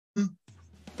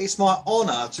It's my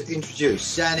honour to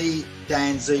introduce Danny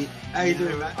Danzi. How you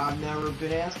doing, man? I've never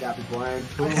been asked that before. I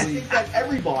think that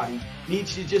everybody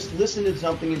needs to just listen to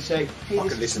something and say, hey, I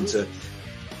could listen to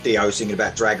Dio singing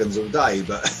about dragons all day,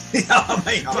 but you know what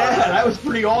I mean? Yeah, that was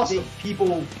pretty awesome.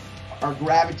 People are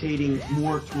gravitating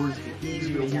more towards the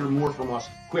easier to hear more from us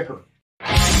quicker.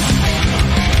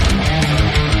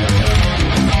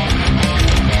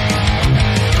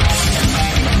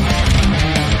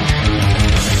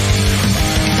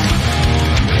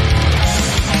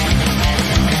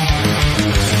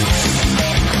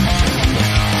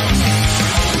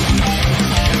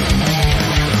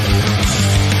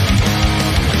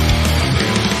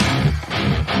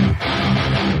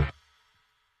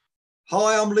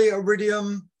 Hi, I'm Lee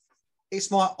Iridium. It's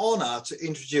my honour to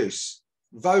introduce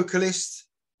vocalist,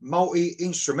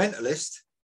 multi-instrumentalist,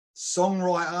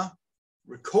 songwriter,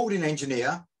 recording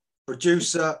engineer,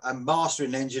 producer and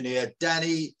mastering engineer,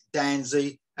 Danny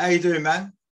Danzi. How you doing,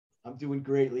 man? I'm doing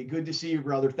greatly. Good to see you,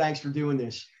 brother. Thanks for doing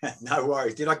this. No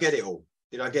worries. Did I get it all?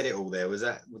 Did I get it all there?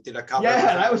 Did I cover Yeah,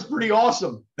 everything? that was pretty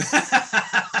awesome.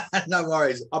 No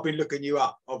worries. I've been looking you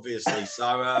up, obviously.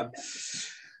 So,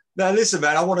 now, listen,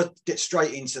 man, I want to get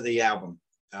straight into the album.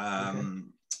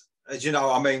 As you know,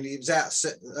 I mean, it was out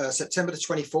September the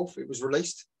 24th. It was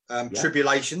released.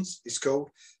 Tribulations, it's called.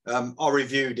 I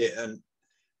reviewed it and,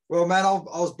 well, man, I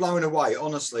was blown away.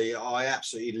 Honestly, I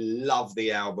absolutely love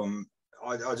the album.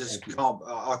 I just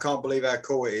can't believe how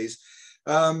cool it is.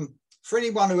 For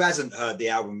anyone who hasn't heard the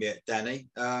album yet, Danny,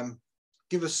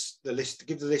 give the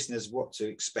listeners what to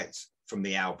expect from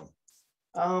the album.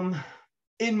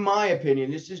 In my opinion,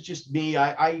 this is just me.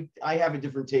 I have a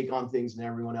different take on things than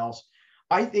everyone else.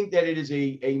 I think that it is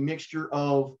a mixture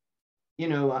of, you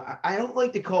know, I don't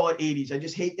like to call it 80s. I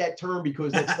just hate that term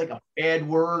because that's like a bad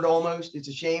word almost. It's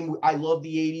a shame. I love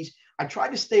the 80s. I try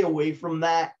to stay away from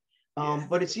that.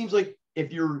 But it seems like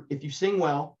if you sing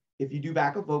well, if you do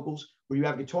backup vocals, or you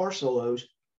have guitar solos,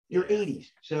 you're 80s.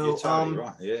 So you're totally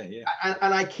right. Yeah.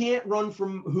 And I can't run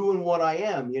from who and what I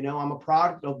am. You know, I'm a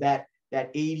product of that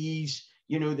 80s.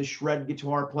 You know, the shred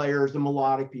guitar players, the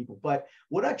melodic people. But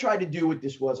what I tried to do with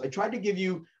this was I tried to give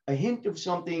you a hint of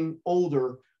something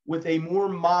older with a more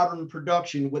modern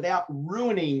production without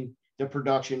ruining the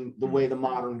production the way the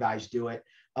modern guys do it.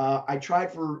 I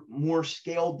tried for more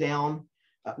scaled down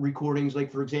recordings. Like,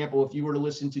 for example, if you were to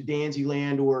listen to Danzy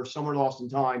Land or Somewhere Lost in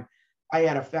Time, I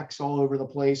had effects all over the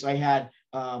place. I had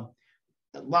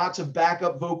lots of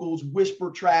backup vocals,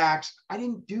 whisper tracks. I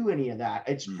didn't do any of that.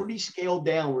 It's pretty scaled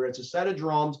down where it's a set of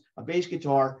drums, a bass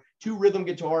guitar, 2 rhythm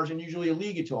guitars, and usually a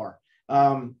lead guitar.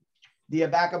 The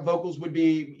backup vocals would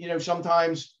be, you know,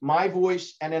 sometimes my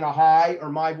voice and then a high, or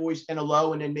my voice and a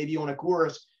low, and then maybe on a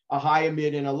chorus, a high, a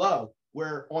mid, and a low.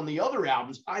 Where on the other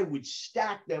albums, I would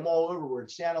stack them all over where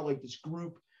it sounded like this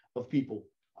group of people.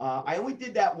 I only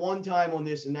did that one time on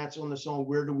this, and that's on the song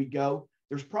Where Do We Go?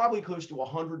 There's probably close to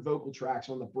 100 vocal tracks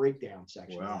on the breakdown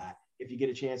section of that, if you get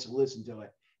a chance to listen to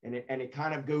it. And it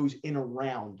kind of goes in a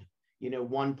round. You know,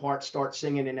 one part starts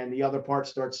singing and then the other part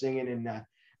starts singing. And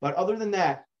but other than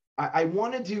that, I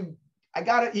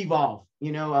got to evolve.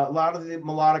 You know, a lot of the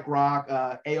melodic rock,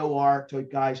 AOR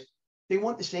type guys, they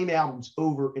want the same albums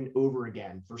over and over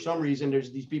again. For some reason,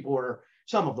 there's these people,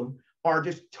 some of them are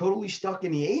just totally stuck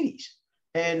in the 80s.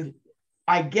 And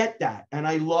I get that, and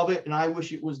I love it, and I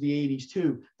wish it was the 80s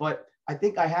too. But I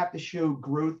think I have to show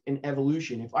growth and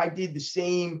evolution. If I did the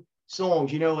same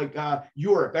songs, you know, like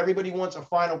Europe, everybody wants a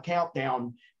Final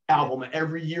Countdown album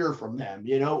every year from them,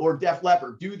 you know, or Def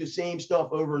Leppard, do the same stuff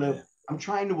over and over. I'm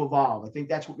trying to evolve. I think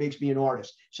that's what makes me an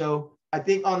artist. So I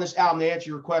think on this album, to answer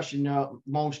your question,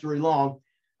 long story long,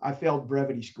 I failed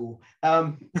brevity school.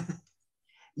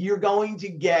 You're going to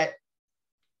get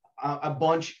a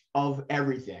bunch of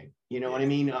everything. You know what I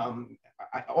mean?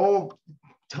 All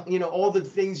the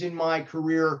things in my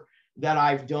career that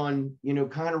I've done, you know,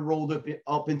 kind of rolled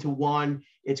up into one.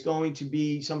 It's going to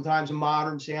be sometimes a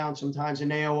modern sound, sometimes an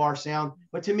AOR sound.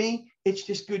 But to me, it's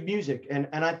just good music. And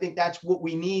I think that's what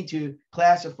we need to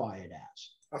classify it as.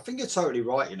 I think you're totally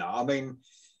right. You know, I mean,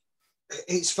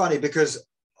 it's funny because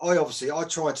I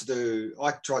try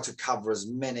to cover as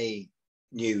many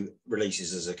new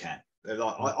releases as I can.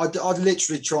 Like I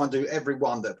literally try and do every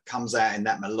one that comes out in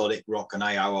that melodic rock and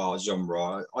AOR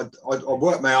genre. I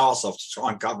work my ass off to try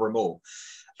and cover them all.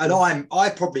 And I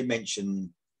probably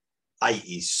mention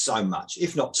 80s so much,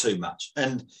 if not too much.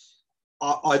 And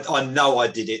I know I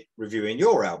did it reviewing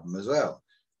your album as well.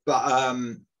 But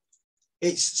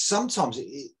it's sometimes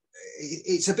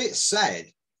it's a bit sad,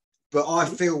 but I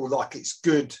feel like it's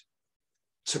good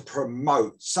to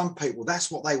promote. Some people, that's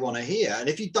what they want to hear. And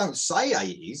if you don't say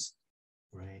 80s,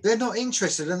 Right. They're not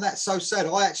interested, and that's so sad.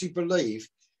 I actually believe,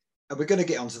 and we're going to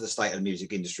get onto the state of the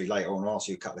music industry later on. I'll ask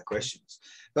you a couple of questions,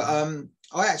 but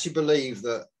I actually believe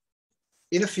that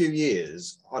in a few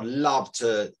years, I'd love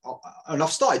to, and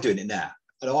I've started doing it now.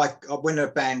 And when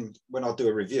I do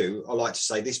a review, I like to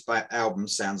say this album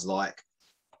sounds like,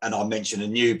 and I mention a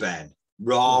new band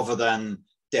rather than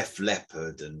Def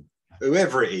Leppard and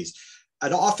whoever it is.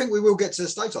 And I think we will get to the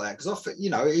stage like that, because I think, you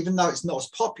know, even though it's not as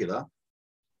popular,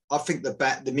 I think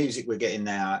the music we're getting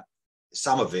now,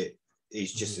 some of it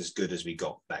is just as good as we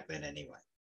got back then anyway.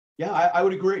 Yeah, I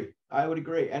would agree. I would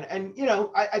agree. And you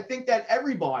know, I think that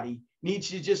everybody needs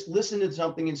to just listen to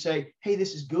something and say, hey,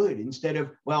 this is good, instead of,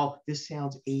 well, this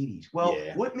sounds 80s. Well,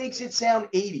 what makes it sound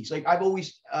 80s? Like, I've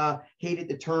always hated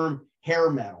the term hair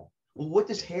metal. Well, what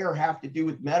does hair have to do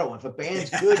with metal? If a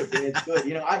band's good, a band's good.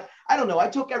 You know, I don't know. I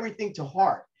took everything to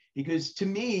heart, because to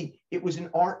me, it was an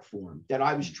art form that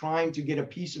I was trying to get a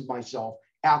piece of myself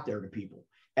out there to people.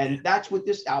 And that's what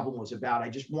this album was about. I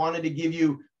just wanted to give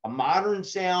you a modern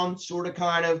sound, sort of,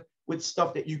 kind of, with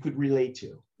stuff that you could relate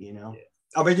to, you know? Yeah.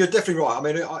 I mean, you're definitely right. I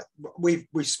mean,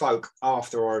 we spoke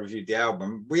after I reviewed the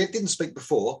album. We didn't speak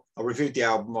before. I reviewed the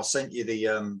album. I sent you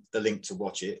the link to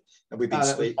watch it, and we've been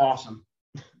speaking. Awesome.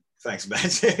 Thanks, man.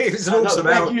 It was an awesome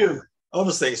album. Thank you.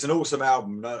 Honestly, it's an awesome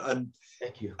album. And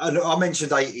thank you. And I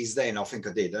mentioned 80s then. I think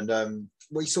I did. And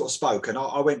we sort of spoke, and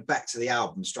I went back to the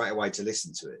album straight away to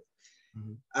listen to it.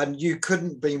 Mm-hmm. And you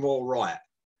couldn't be more right.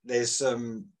 There's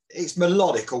it's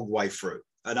melodic all the way through,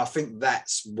 and I think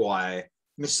that's why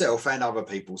myself and other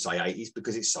people say 80s,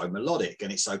 because it's so melodic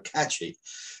and it's so catchy.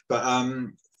 But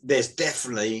there's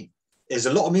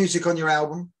a lot of music on your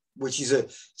album, which is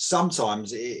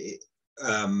sometimes I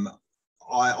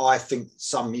think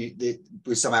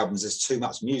with some albums there's too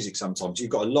much music. Sometimes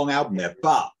you've got a long album there,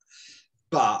 but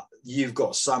you've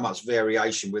got so much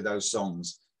variation with those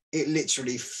songs. It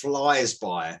literally flies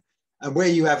by, and where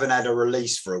you haven't had a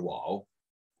release for a while,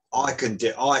 I can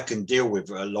deal with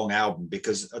a long album,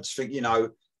 because I just think, you know,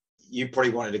 you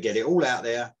probably wanted to get it all out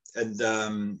there, and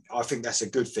I think that's a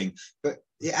good thing. But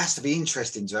it has to be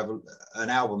interesting to have an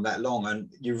album that long, and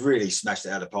you really smashed it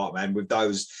out of the park, man, with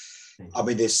those. I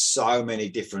mean, there's so many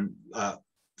different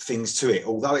things to it,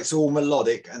 although it's all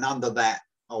melodic, and under that,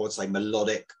 I would say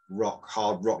melodic rock,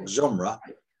 hard rock genre,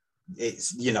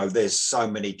 it's, you know, there's so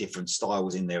many different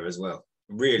styles in there as well.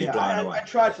 Really blown away. I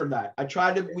tried for that. I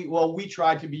tried to, we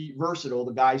tried to be versatile,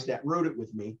 the guys that wrote it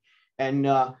with me. And,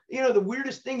 you know, the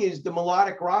weirdest thing is the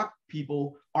melodic rock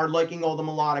people are liking all the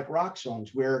melodic rock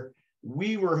songs, where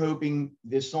we were hoping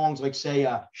the songs like, say,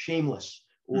 Shameless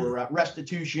or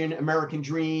Restitution, American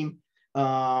Dream,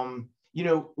 you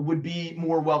know, would be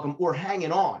more welcome. Or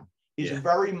Hanging On is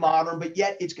very modern, but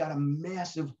yet it's got a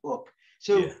massive hook.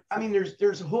 So, I mean,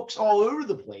 there's hooks all over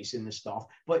the place in this stuff,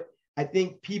 but I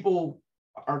think people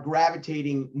are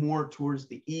gravitating more towards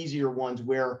the easier ones,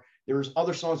 where there's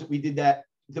other songs that we did that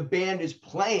the band is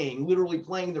literally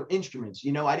playing their instruments.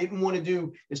 You know, I didn't want to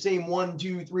do the same 1,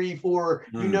 2, 3, 4.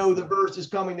 You know, the verse is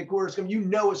coming, the chorus coming. You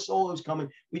know, a solo is coming.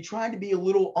 We tried to be a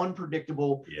little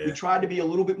unpredictable. We tried to be a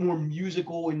little bit more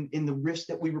musical in the riffs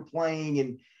that we were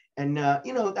playing, and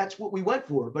you know, that's what we went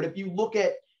for. But if you look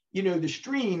at, you know, the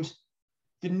streams,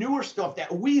 the newer stuff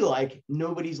that we like,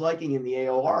 nobody's liking in the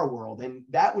AOR world. And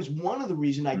that was one of the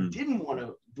reasons I didn't want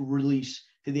to release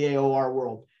to the AOR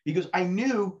world, because I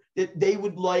knew that they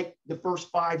would like the first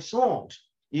 5 songs.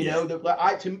 You know,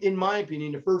 in my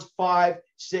opinion, the first 5,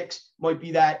 6 might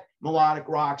be that melodic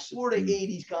rock, sort of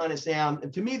 80s kind of sound.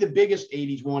 And to me, the biggest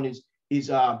 80s one is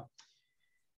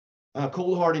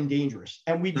Cold Hard and Dangerous.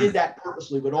 And we did that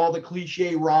purposely with all the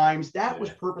cliche rhymes. That was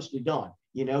purposely done,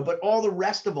 you know, but all the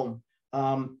rest of them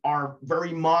are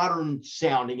very modern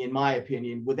sounding, in my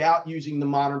opinion, without using the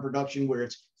modern production where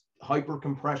it's hyper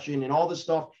compression and all the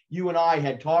stuff you and I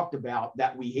had talked about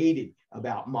that we hated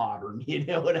about modern, you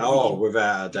know what I mean?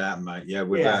 Without a doubt, mate. Yeah,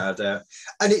 without a doubt.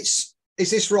 And is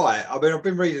this right? I mean, I've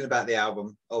been reading about the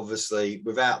album, obviously,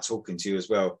 without talking to you as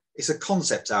well. It's a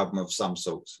concept album of some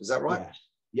sorts. Is that right?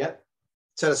 Yep.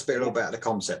 Tell us a bit about the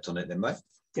concept on it then, mate.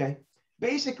 Okay.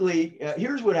 Basically,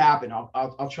 here's what happened.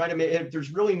 I'll try to make it.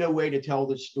 There's really no way to tell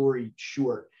this story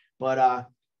short, but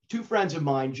 2 friends of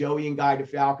mine, Joey and Guy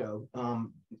DeFalco,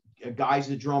 Guy's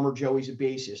the drummer, Joey's a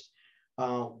bassist.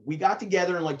 We got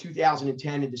together in like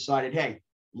 2010 and decided, hey,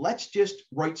 let's just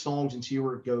write songs and see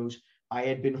where it goes. I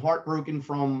had been heartbroken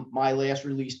from my last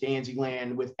release,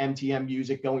 Danzyland, with MTM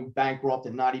Music going bankrupt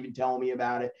and not even telling me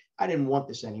about it. I didn't want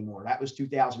this anymore. That was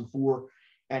 2004.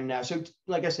 And so,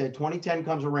 like I said, 2010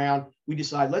 comes around. We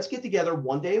decide, let's get together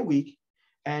 1 day a week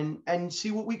and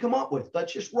see what we come up with.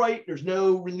 Let's just write. There's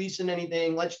no releasing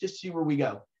anything. Let's just see where we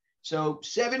go. So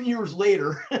 7 years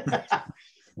later,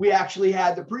 we actually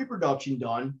had the pre-production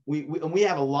done. And we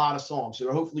have a lot of songs.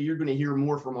 So hopefully you're going to hear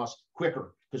more from us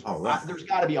quicker, because there's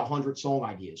got to be 100 song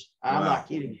ideas. I'm not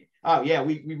kidding you. Oh yeah,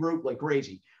 we wrote like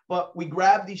crazy. But we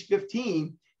grabbed these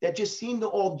 15 that just seemed to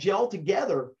all gel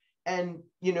together. And,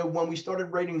 you know, when we started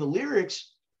writing the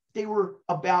lyrics, they were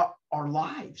about our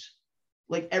lives,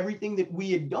 like everything that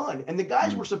we had done. And the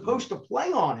guys were supposed to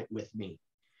play on it with me.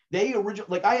 They originally,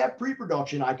 like, I have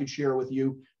pre-production I could share with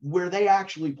you where they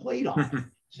actually played on it.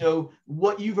 So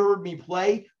what you've heard me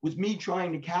play was me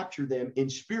trying to capture them in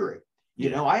spirit. You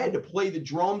know, I had to play the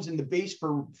drums and the bass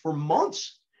for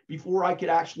months before I could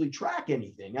actually track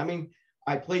anything. I mean,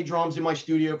 I play drums in my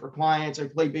studio for clients, I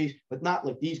play bass, but not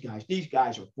like these guys. These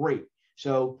guys are great.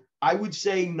 So I would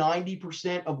say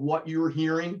 90% of what you're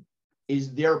hearing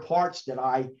is their parts that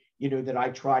I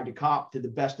tried to cop to the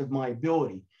best of my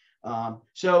ability.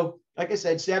 So like I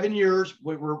said, 7 years,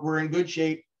 we're in good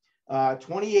shape.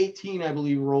 2018, I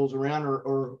believe, rolls around,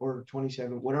 or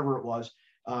 27, whatever it was.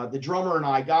 The drummer and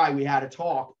I, we had a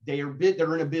talk. They're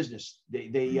in a business. They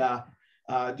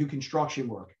do construction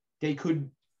work. They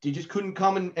just couldn't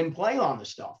come and play on this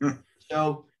stuff.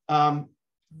 So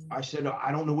I said,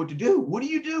 I don't know what to do. What do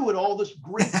you do with all this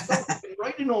great stuff I've been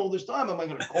writing all this time? Am I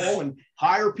going to call and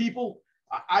hire people?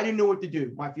 I didn't know what to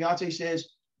do. My fiance says,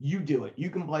 you do it. You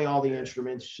can play all the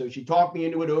instruments. So she talked me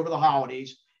into it over the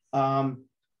holidays.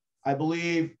 I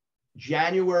believe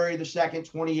January the 2nd,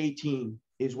 2018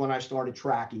 is when I started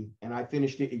tracking, and I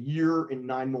finished it a year and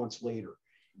 9 months later.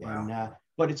 Wow. And,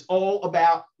 but it's all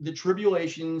about the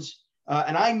Tribulations.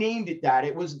 And I named it that.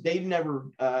 They never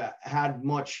had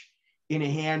much in a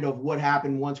hand of what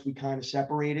happened once we kind of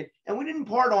separated, and we didn't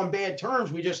part on bad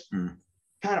terms. We just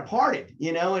kind of parted,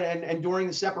 you know, and during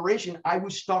the separation, I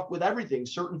was stuck with everything.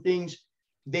 Certain things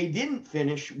they didn't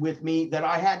finish with me that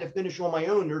I had to finish on my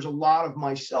own. There's a lot of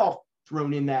myself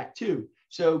thrown in that too.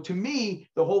 So to me,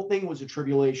 the whole thing was a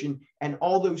tribulation, and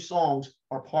all those songs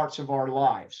are parts of our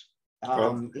lives. You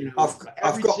know,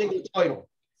 every single title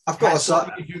I've got has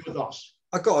something to do with us.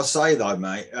 I've got to say though,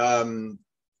 mate,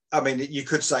 I mean, you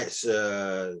could say it's,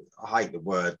 I hate the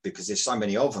word because there's so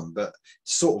many of them, but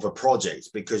sort of a project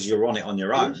because you're on it on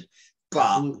your own.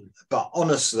 But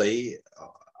honestly,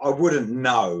 I wouldn't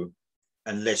know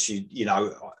unless you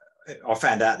know, I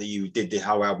found out that you did the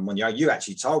whole album when you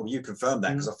actually told me, you confirmed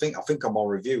that, because I think on my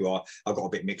review, I got a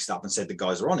bit mixed up and said the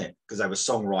guys are on it because they were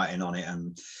songwriting on it.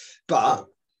 But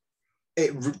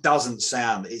it doesn't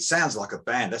sound, it sounds like a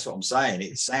band. That's what I'm saying.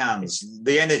 It sounds,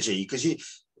 the energy, because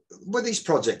with these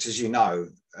projects, as you know,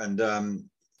 and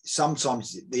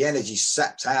sometimes the energy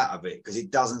saps out of it because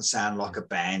it doesn't sound like a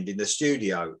band in the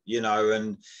studio, you know.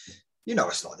 And you know,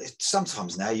 it's like this.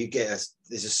 Sometimes now you get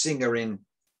there's a singer in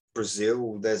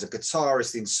Brazil, there's a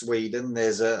guitarist in Sweden,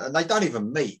 and they don't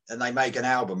even meet and they make an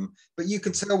album, but you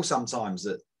can tell sometimes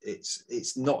that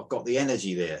it's not got the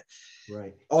energy there.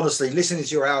 Right. Honestly, listening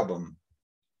to your album,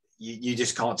 you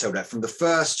just can't tell that from the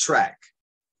first track.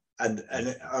 And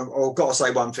I've got to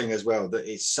say one thing as well,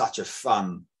 that it's such a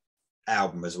fun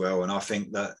album as well. And I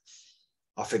think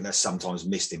that's sometimes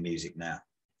missed in music now.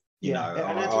 You know,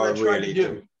 and that's what I really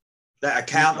do. That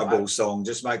Accountable song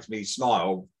just makes me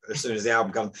smile as soon as the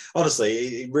album comes.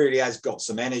 Honestly, it really has got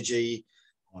some energy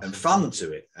and fun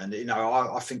to it. And, you know,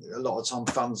 I think a lot of time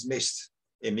fun's missed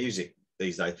in music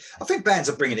these days. I think bands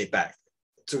are bringing it back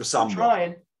to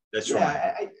somewhat. They're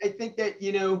trying. I think that,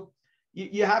 you know,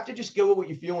 you have to just go with what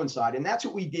you feel inside. And that's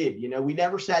what we did. You know, we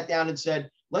never sat down and said,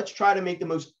 let's try to make the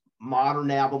most modern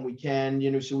album we can,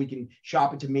 you know, so we can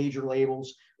shop it to major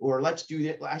labels, or let's do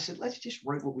that. I said, let's just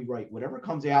write what we write. Whatever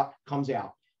comes out, comes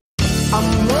out.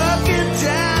 I'm walking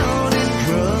down and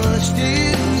crushed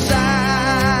inside.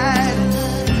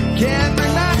 Can't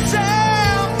bring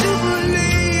myself to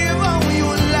believe all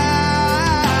your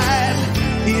lies.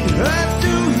 It hurts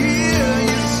to hear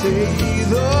you say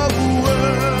the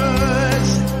words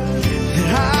that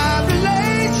our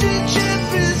relationship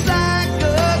is like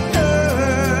a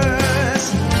curse.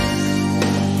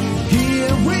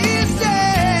 Here we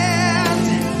stand,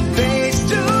 face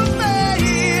to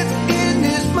face, in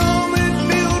this moment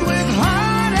filled with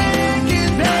heartache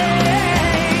and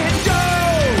pain.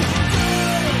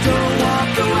 Don't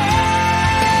walk away.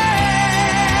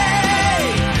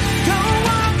 Don't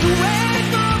walk away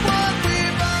from what we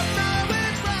both know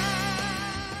is right.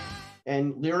 And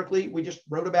lyrically, we just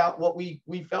wrote about what we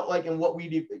felt like and what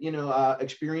we, you know,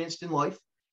 experienced in life.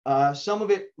 Some of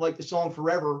it, like the song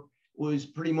Forever, was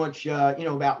pretty much, you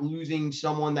know, about losing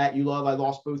someone that you love. I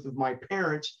lost both of my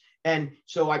parents. And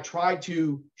so I tried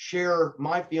to share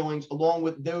my feelings along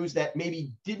with those that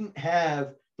maybe didn't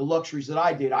have the luxuries that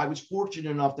I did. I was fortunate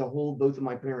enough to hold both of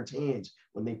my parents' hands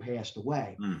when they passed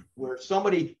away. Where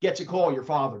somebody gets a call, your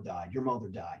father died, your mother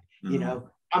died, you know,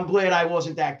 I'm glad I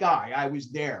wasn't that guy. I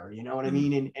was there, you know what I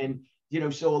mean? And, you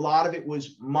know, so a lot of it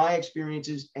was my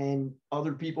experiences and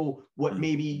other people, what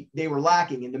maybe they were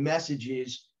lacking. And the message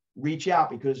is reach out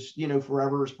because, you know,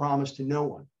 forever is promised to no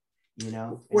one, you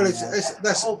know? Well, and, that's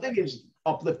the whole thing is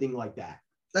uplifting like that.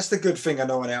 That's the good thing of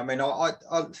knowing it. I mean,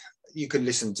 you can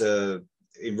listen to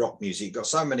in rock music, you've got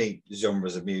so many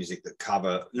genres of music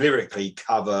that lyrically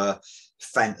cover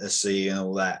fantasy and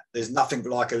all that. There's nothing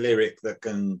like a lyric that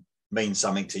can mean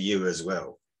something to you as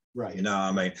well. Right. You know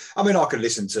what I mean? I could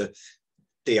listen to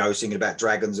Dio singing about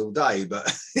dragons all day,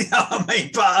 but you know what I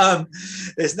mean? But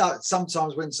there's not,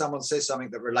 sometimes when someone says something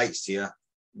that relates to you,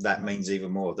 that means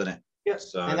even more, doesn't it?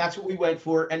 Yes. So, and that's what we went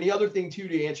for. And the other thing too,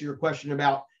 to answer your question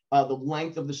about the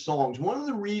length of the songs, one of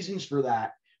the reasons for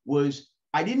that was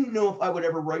I didn't know if I would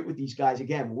ever write with these guys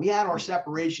again. When we had our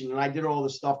separation and I did all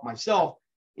this stuff myself,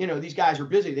 you know, these guys are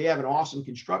busy. They have an awesome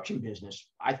construction business.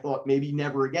 I thought maybe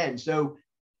never again. So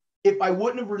if I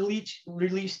wouldn't have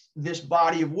released this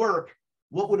body of work,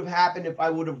 what would have happened if I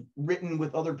would have written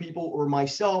with other people or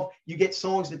myself? You get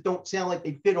songs that don't sound like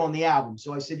they fit on the album.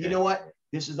 So I said, you know what?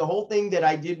 This is the whole thing that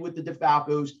I did with the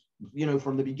DeFalcos, you know,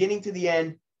 from the beginning to the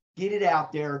end, get it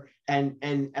out there. And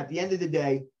at the end of the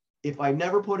day, if I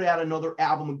never put out another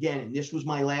album again, and this was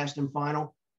my last and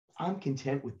final, I'm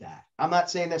content with that. I'm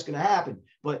not saying that's going to happen,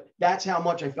 but that's how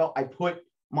much I felt I put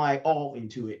my all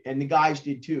into it. And the guys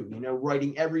did too, you know,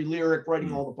 writing every lyric,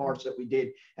 writing all the parts that we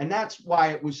did. And that's why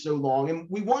it was so long. And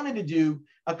we wanted to do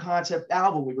a concept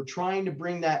album. We were trying to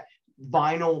bring that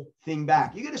vinyl thing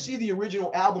back. You got to see the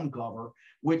original album cover,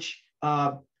 which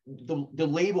the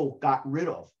label got rid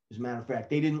of. As a matter of fact,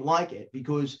 they didn't like it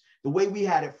because the way we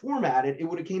had it formatted, it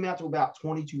would have came out to about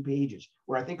 22 pages,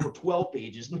 where I think we're 12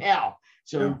 pages now.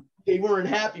 So they weren't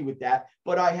happy with that.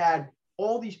 But I had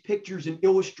all these pictures and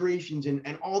illustrations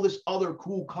and all this other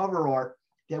cool cover art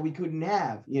that we couldn't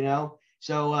have, you know?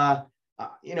 So,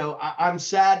 you know, I'm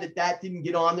sad that didn't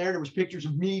get on there. There was pictures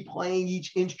of me playing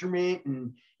each instrument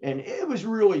and it was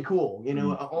really cool. You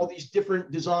know, all these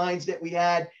different designs that we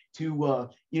had to,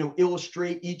 you know,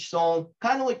 illustrate each song,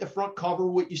 kind of like the front cover,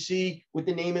 what you see with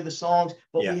the name of the songs,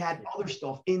 but we had other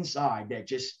stuff inside that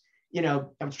just, you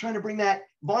know, I was trying to bring that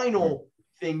vinyl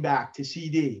thing back to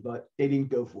CD, but they didn't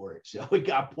go for it. So it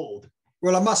got pulled.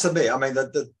 Well, I must admit, I mean,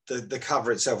 the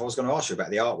cover itself, I was going to ask you about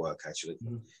the artwork, actually.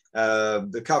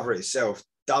 The cover itself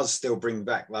does still bring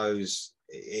back those,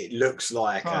 it looks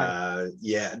like,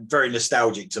 very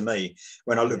nostalgic to me.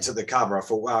 When I looked at the cover, I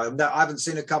thought, wow, I haven't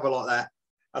seen a cover like that.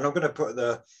 And I'm going to put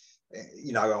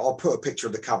you know, I'll put a picture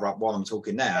of the cover up while I'm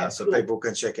talking now so people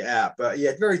can check it out. But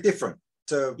yeah, very different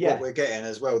to what we're getting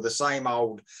as well. The same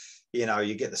old, you know,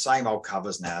 you get the same old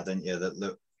covers now, don't you, that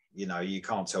look, you know, you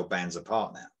can't tell bands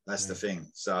apart now. That's the thing.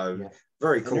 So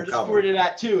very cool cover. There's a story to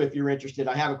that too, if you're interested.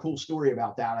 I have a cool story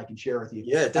about that I can share with you.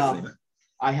 Yeah, definitely.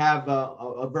 I have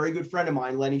a very good friend of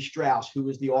mine, Lenny Strauss, who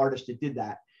was the artist that did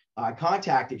that. I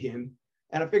contacted him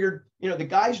and I figured, you know, the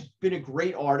guy's been a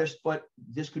great artist, but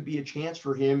this could be a chance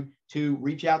for him to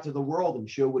reach out to the world and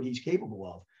show what he's capable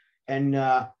of. And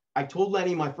I told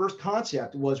Lenny my first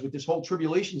concept was with this whole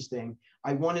Tribulations thing.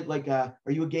 I wanted like are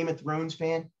you a Game of Thrones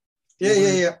fan?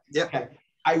 Yeah. Okay.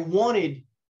 I wanted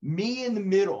me in the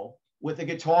middle with a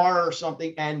guitar or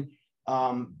something, and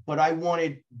but I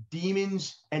wanted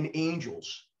demons and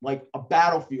angels, like a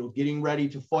battlefield, getting ready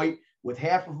to fight, with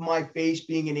half of my face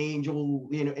being an angel,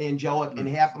 you know, angelic, and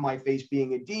half of my face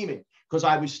being a demon, because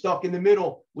I was stuck in the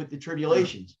middle with the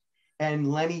Tribulations. And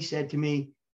Lenny said to me,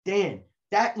 Dan,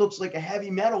 that looks like a heavy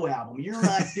metal album. You're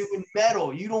not doing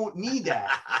metal. You don't need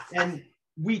that. And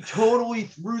we totally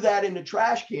threw that in the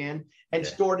trash can and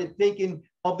started thinking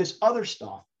of this other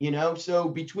stuff, you know? So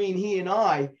between he and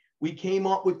I, we came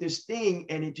up with this thing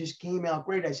and it just came out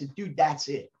great. I said, dude, that's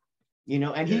it. You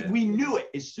know, and we knew it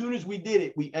as soon as we did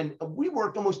it. We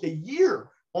worked almost a year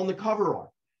on the cover art.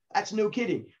 That's no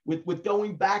kidding. With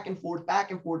going back and forth.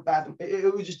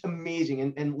 It was just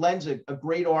amazing. And Len's a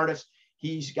great artist.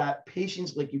 He's got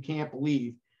patience like you can't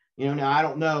believe. You know, now I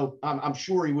don't know. I'm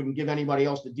sure he wouldn't give anybody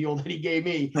else the deal that he gave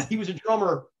me. He was a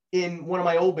drummer in one of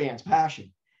my old bands,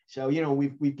 Passion. So, you know,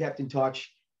 we've kept in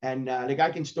touch, and the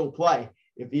guy can still play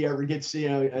if he ever gets, you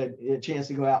know, a chance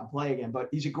to go out and play again. But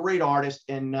he's a great artist,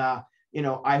 and you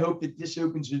know, I hope that this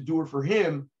opens the door for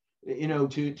him, you know,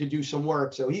 to do some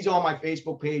work. So he's on my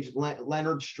Facebook page.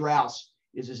 Leonard Strauss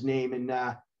is his name,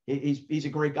 and he's a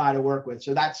great guy to work with.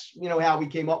 So that's, you know, how we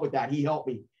came up with that. He helped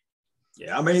me.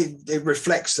 Yeah, I mean, it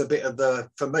reflects a bit of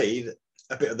for me,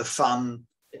 a bit of the fun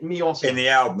Me also. in the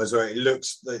album as well. It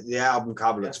looks, the album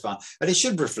cover looks fun, and it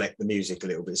should reflect the music a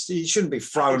little bit. It shouldn't be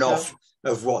thrown off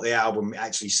of what the album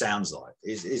actually sounds like.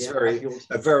 It's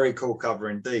a very cool cover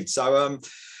indeed. So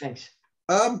thanks.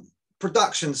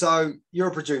 Production. So you're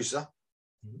a producer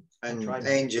and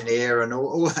engineer and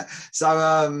all that. So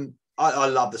I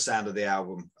love the sound of the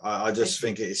album. I just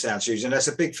think it sounds huge, and that's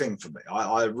a big thing for me.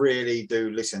 I really do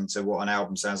listen to what an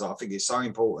album sounds like. I think it's so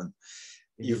important.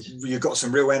 You've got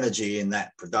some real energy in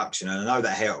that production, and I know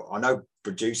that I know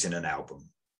producing an album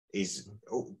is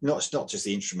not just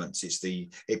the instruments;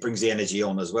 it brings the energy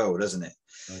on as well, doesn't it?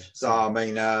 Right. So I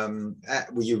mean,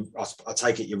 I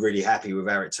take it you're really happy with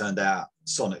how it turned out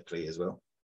sonically as well.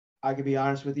 I can be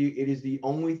honest with you; it is the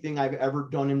only thing I've ever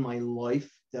done in my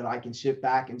life that I can sit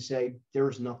back and say there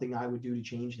is nothing I would do to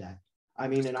change that. I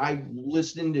mean, and I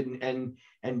listened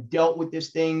and dealt with this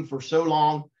thing for so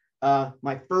long.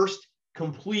 My first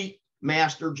complete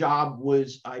master job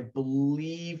was, I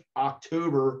believe,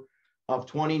 October of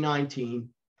 2019,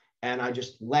 and I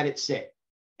just let it sit.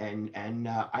 And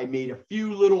I made a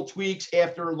few little tweaks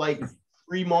after like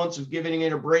 3 months of giving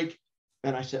it a break.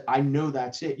 And I said, I know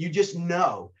that's it. You just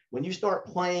know when you start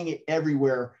playing it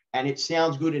everywhere and it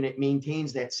sounds good and it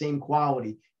maintains that same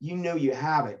quality, you know you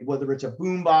have it. Whether it's a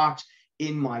boombox,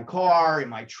 in my car, in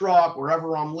my truck,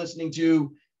 wherever I'm listening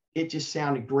to, it just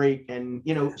sounded great. And,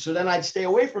 you know, so then I'd stay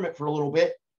away from it for a little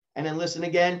bit and then listen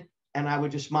again. And I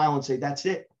would just smile and say, that's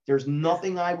it. There's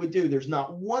nothing I would do. There's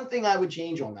not one thing I would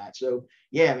change on that. So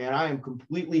yeah, man, I am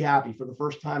completely happy for the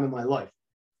first time in my life.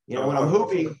 You know, and I'm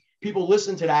hoping people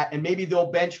listen to that and maybe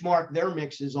they'll benchmark their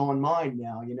mixes on mine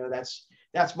now. You know,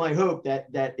 that's my hope, that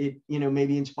it, you know,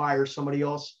 maybe inspires somebody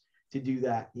else to do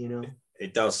that, you know.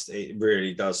 It does. It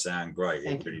really does sound great.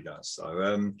 It really does.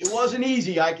 So it wasn't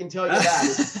easy, I can tell you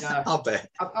that. I'll bet.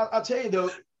 I'll tell you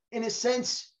though, in a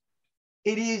sense,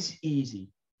 it is easy.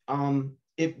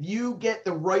 If you get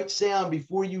the right sound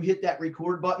before you hit that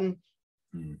record button,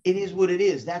 it is what it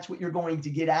is. That's what you're going to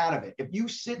get out of it. If you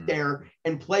sit there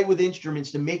and play with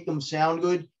instruments to make them sound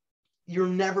good, you're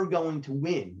never going to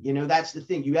win. You know, that's the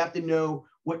thing. You have to know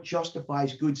what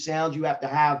justifies good sounds. You have to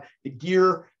have the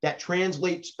gear that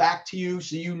translates back to you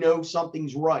so you know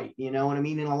something's right. You know what I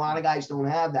mean? And a lot of guys don't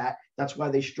have that. That's why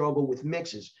they struggle with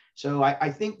mixes. So I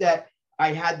think that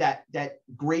I had that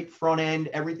great front end.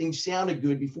 Everything sounded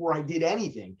good before I did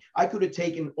anything. I could have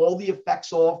taken all the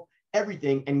effects off,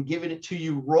 everything, and given it to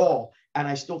you raw, and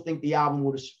I still think the album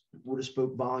would have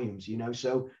spoke volumes, you know.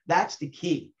 So that's the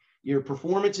key. Your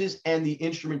performances and the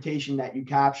instrumentation that you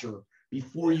capture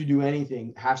before you do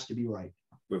anything has to be right.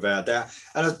 Without doubt.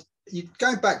 And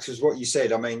going back to what you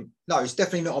said, I mean, no, it's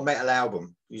definitely not a metal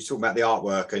album. You're talking about the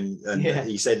artwork, and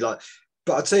you said like,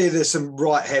 but I'll tell you, there's some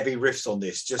right heavy riffs on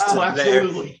this, just to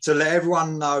let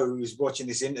everyone know who's watching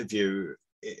this interview.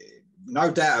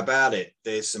 No doubt about it,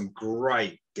 there's some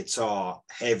great guitar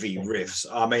heavy riffs.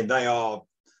 I mean, they are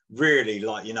really,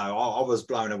 like, you know, I was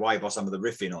blown away by some of the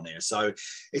riffing on here. So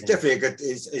it's definitely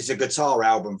it's a guitar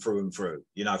album through and through,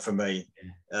 you know, for me.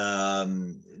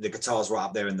 The guitar's right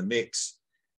up there in the mix,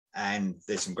 and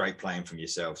there's some great playing from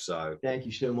yourself. So thank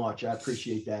you so much. I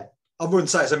appreciate that. I wouldn't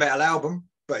say it's a metal album,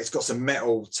 but it's got some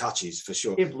metal touches for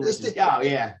sure.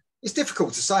 It's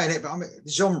difficult to say in it, but I mean,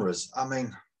 genres. I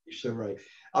mean, you're so right.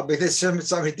 I mean, there's so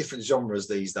many different genres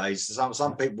these days.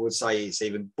 Some people would say it's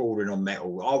even bordering on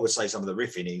metal. I would say some of the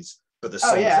riffing is, but the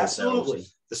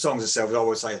songs themselves, I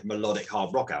would say it's a melodic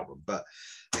hard rock album. But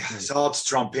it's hard to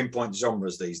try and pinpoint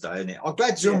genres these days, isn't it? I'm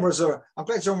glad genres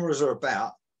are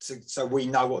about, so we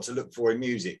know what to look for in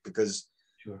music, because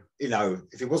you know,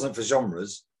 if it wasn't for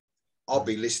genres, I'd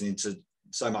be listening to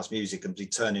so much music and be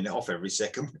turning it off every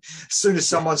second. As soon as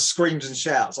someone screams and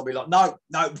shouts, I'll be like, no.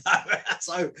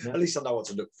 So at least I know what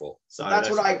to look for. So that's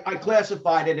what I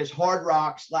classified it as, hard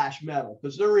rock / metal,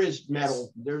 because there is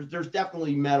metal. There's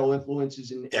definitely metal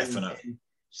influences and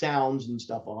sounds and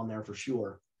stuff on there for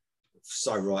sure.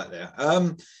 So right there.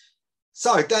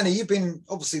 So Danny, you've been,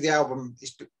 obviously the album,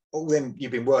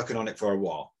 you've been working on it for a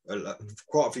while,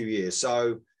 quite a few years.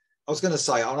 So I was going to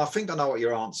say, and I think I know what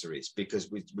your answer is,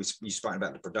 because you've spoken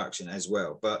about the production as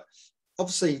well, but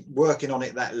obviously working on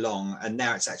it that long and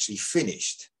now it's actually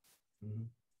finished.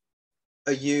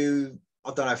 Are you,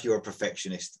 I don't know if you're a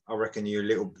perfectionist. I reckon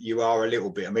you are a little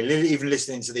bit. I mean, even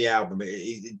listening to the album,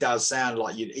 it does sound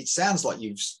like it sounds like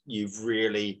you've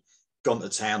really gone to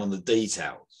town on the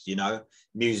details, you know,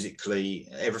 musically,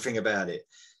 everything about it.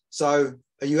 So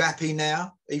are you happy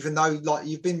now? Even though, like,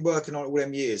 you've been working on it all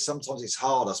them years, sometimes it's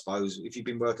hard, I suppose, if you've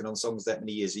been working on songs that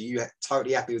many years. Are you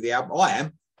totally happy with the album? I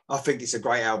am. I think it's a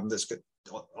great album that's good.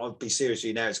 I'll be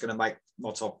seriously now, it's going to make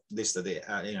my top list of the,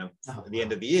 at the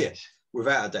end of the year.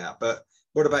 without a doubt. But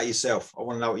what about yourself? I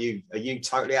want to know, are you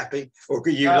totally happy, or are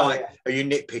you are you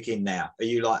nitpicking now? Are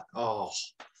you like, oh?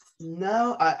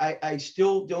 No, I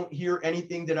still don't hear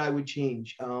anything that I would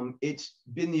change. It's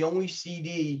been the only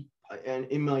CD and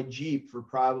in my Jeep for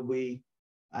probably,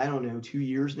 I don't know, 2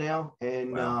 years now.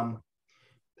 And Wow.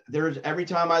 there's every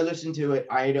time I listen to it,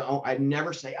 I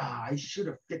never say, I should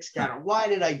have fixed that. Or why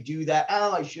did I do that?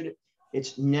 Oh, I should have.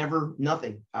 It's never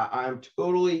nothing. I'm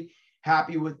totally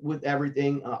happy with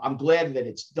everything. I'm glad that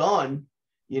it's done.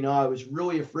 You know, I was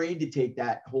really afraid to take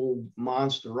that whole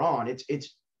monster on.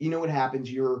 It's you know what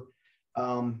happens? You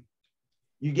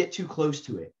get too close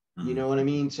to it. You know what I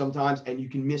mean? Sometimes, and you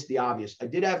can miss the obvious. I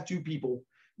did have 2 people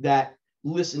that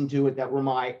listened to it that were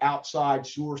my outside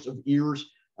source of ears.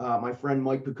 My friend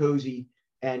Mike Picozzi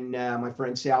and my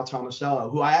friend Sal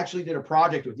Tomasello, who I actually did a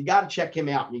project with. You got to check him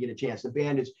out when you get a chance. The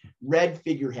band is Red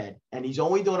Figurehead, and he's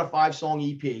only doing a 5-song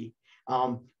EP.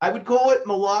 I would call it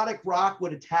melodic rock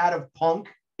with a tad of punk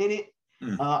in it.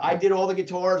 I did all the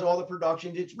guitars, all the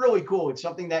productions. It's really cool. It's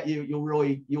something that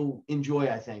you'll enjoy.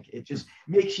 I think it just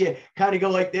makes you kind of go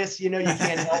like this. You know, you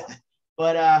can't help.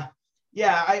 But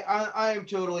yeah, I am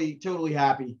totally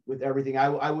happy with everything.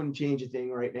 I wouldn't change a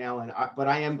thing right now. But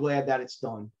I am glad that it's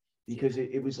done, because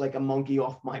it was like a monkey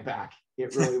off my back.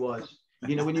 It really was.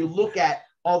 You know, when you look at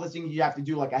all the things you have to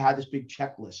do, like I had this big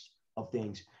checklist of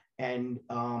things, and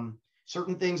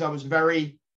certain things I was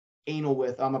very anal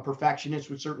with. I'm a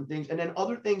perfectionist with certain things, and then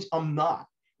other things I'm not.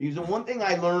 Because the one thing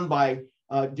I learned by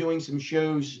doing some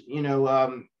shows, you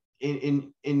know,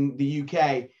 in the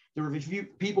UK, there were a few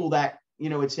people that, you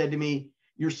know, had said to me,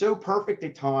 "You're so perfect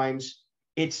at times,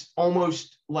 it's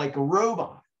almost like a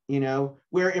robot." You know,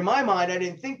 where in my mind I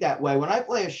didn't think that way. When I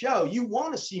play a show, you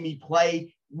want to see me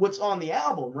play what's on the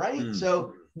album, right?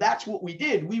 So that's what we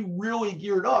did. We really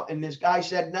geared up. And this guy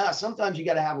said, nah, sometimes you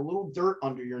got to have a little dirt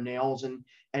under your nails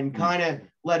and kind of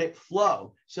let it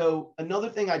flow. So another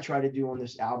thing I try to do on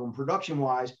this album, production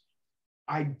wise,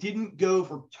 I didn't go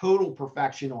for total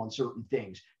perfection on certain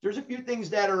things. There's a few things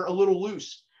that are a little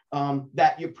loose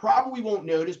that you probably won't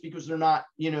notice because they're not,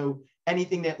 you know,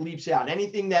 anything that leaps out.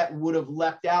 Anything that would have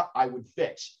leapt out, I would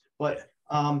fix. But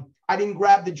I didn't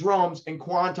grab the drums and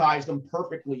quantize them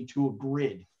perfectly to a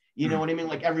grid. You know what I mean?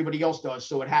 Like everybody else does.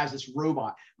 So it has this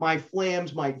robot. My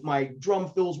flams, my drum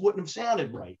fills wouldn't have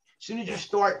sounded right. As soon as you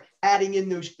start adding in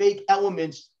those fake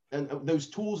elements and those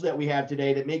tools that we have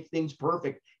today that make things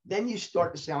perfect, then you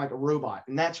start to sound like a robot.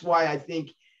 And that's why I think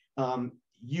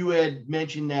you had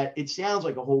mentioned that it sounds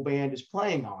like a whole band is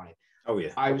playing on it. Oh,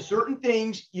 yeah. I have certain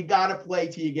things you got to play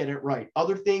till you get it right.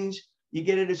 Other things, you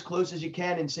get it as close as you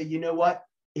can and say, you know what?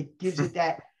 It gives it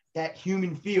that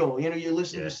human feel. You know, you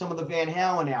listen to some of the Van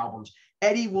Halen albums.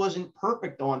 Eddie wasn't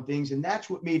perfect on things, and that's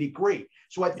what made it great.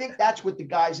 So I think that's what the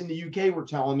guys in the UK were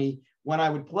telling me when I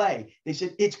would play. They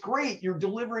said, it's great, you're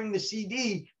delivering the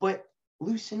CD, but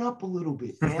loosen up a little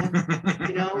bit, man.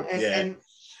 You know, and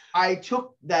I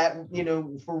took that, you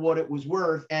know, for what it was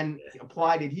worth and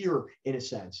applied it here in a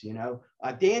sense, you know.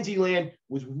 Danzy Land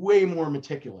was way more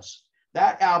meticulous.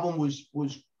 That album was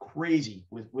crazy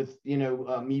with you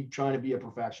know, me trying to be a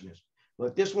perfectionist.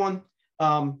 But this one,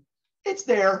 it's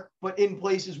there, but in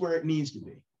places where it needs to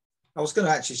be. I was going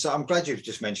to actually say, I'm glad you've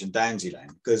just mentioned Danzy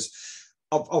Land, because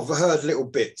I've heard little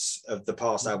bits of the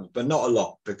past albums, but not a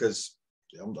lot, because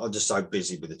I'm just so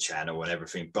busy with the channel and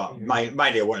everything. But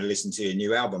mainly I want to listen to your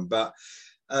new album. But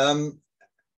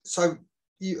so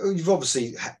you've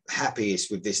obviously happiest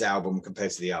with this album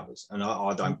compared to the others, and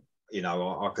I don't, you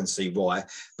know, I can see why.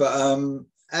 But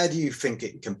how do you think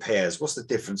it compares? What's the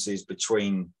differences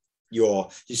between your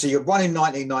one in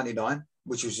 1999,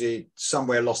 which was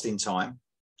Somewhere Lost in Time?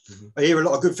 I hear a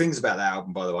lot of good things about that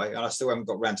album, by the way, and I still haven't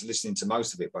got around to listening to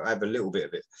most of it, but I have a little bit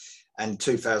of it. And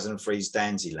 2003's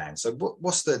Danzy Land. So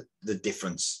what's the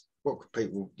difference? What could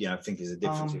people, you know, think is the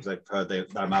difference if they've heard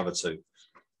them other two?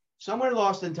 Somewhere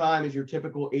Lost in Time is your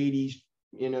typical 80s,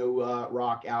 you know,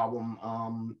 rock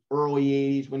album. Early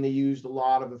 80s, when they used a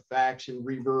lot of effects and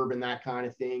reverb and that kind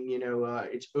of thing. You know,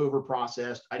 it's over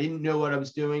processed. I didn't know what I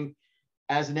was doing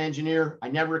as an engineer. I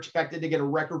never expected to get a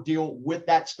record deal with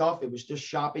that stuff. It was just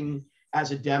shopping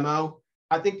as a demo.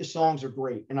 I think the songs are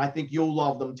great, and I think you'll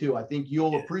love them too. I think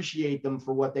you'll appreciate them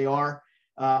for what they are.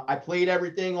 I played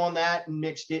everything on that and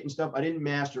mixed it and stuff. I didn't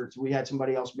master it, so we had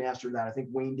somebody else master that. I think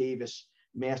Wayne Davis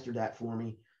mastered that for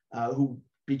me, who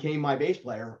became my bass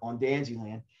player on Danzy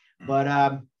Land.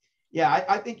 But yeah,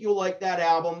 I think you'll like that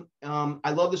album.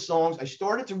 I love the songs. I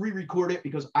started to re-record it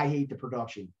because I hate the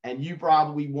production, and you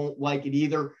probably won't like it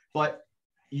either. But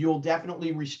you'll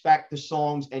definitely respect the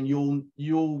songs, and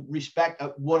you'll respect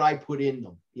what I put in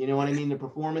them. You know what I mean? The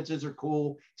performances are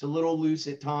cool. It's a little loose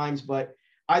at times, but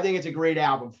I think it's a great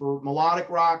album for melodic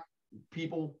rock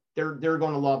people. They're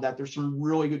going to love that. There's some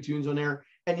really good tunes on there.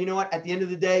 And you know what? At the end of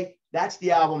the day, that's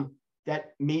the album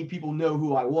that made people know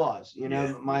who I was. You know,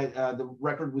 the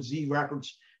record was Z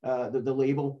Records, the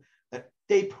label.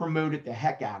 They promoted the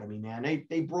heck out of me, man.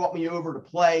 They brought me over to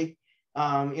play.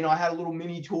 You know, I had a little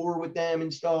mini tour with them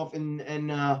and stuff, and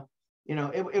you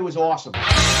know, it was awesome.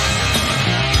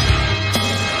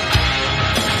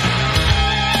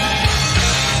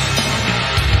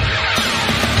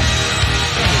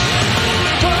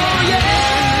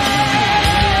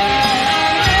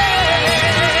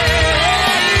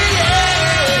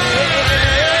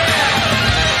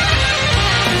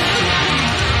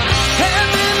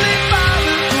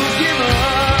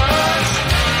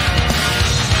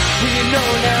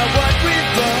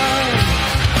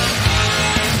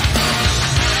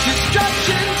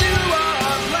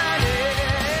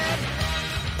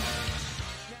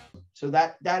 So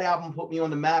that album put me on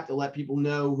the map to let people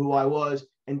know who I was.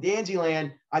 And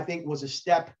Danzyland, I think, was a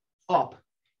step up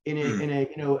in a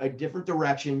you know, a different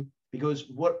direction, because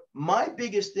what my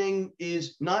biggest thing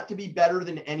is not to be better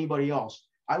than anybody else.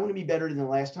 I want to be better than the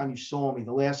last time you saw me,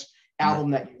 the last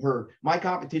album that you heard. My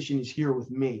competition is here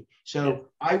with me. So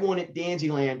I wanted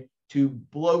Danzyland to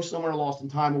blow Somewhere Lost in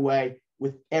Time away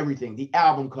with everything, the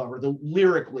album cover, the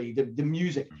lyrically, the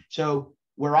music. So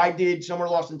where I did Somewhere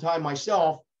Lost in Time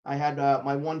myself, I had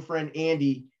my one friend,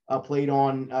 Andy, played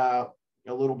on a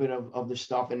little bit of the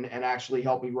stuff and actually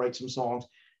helped me write some songs.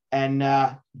 And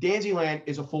Danzyland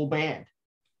is a full band.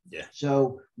 Yeah.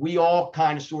 So we all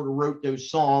kind of sort of wrote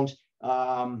those songs.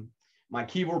 My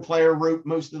keyboard player wrote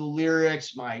most of the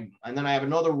lyrics. And then I have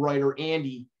another writer,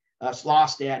 Andy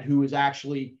Slostad, who is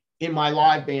actually in my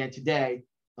live band today.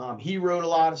 He wrote a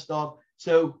lot of stuff.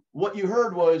 So what you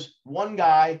heard was one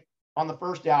guy on the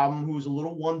first album who was a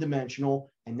little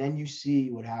one-dimensional, and then you see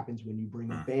what happens when you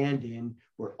bring a band in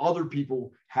where other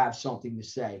people have something to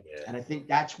say. And I think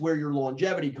that's where your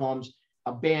longevity comes,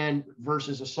 a band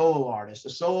versus a solo artist. A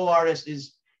solo artist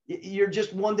is, you're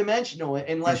just one-dimensional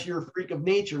unless you're a freak of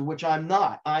nature, which I'm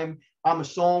not. I'm a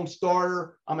song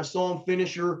starter. I'm a song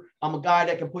finisher. I'm a guy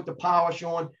that can put the polish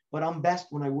on, but I'm best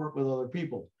when I work with other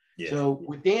people. So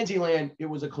with Danzyland, it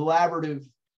was a collaborative,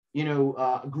 you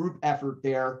know, group effort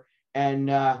there.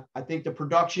 And I think the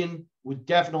production was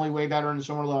definitely way better than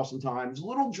Somewhere Lost in Time. It was a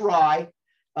little dry,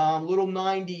 little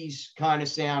 90s kind of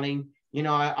sounding. You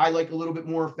know, I like a little bit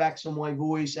more effects on my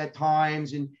voice at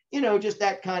times, and, you know, just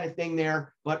that kind of thing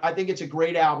there. But I think it's a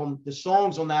great album. The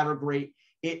songs on that are great.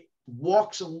 It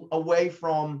walks away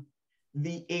from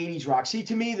the 80s rock. See,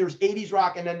 to me, there's 80s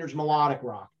rock and then there's melodic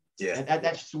rock. And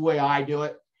that's the way I do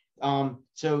it.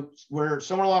 So where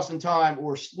Somewhere Lost in Time,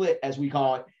 or Slit as we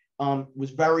call it, was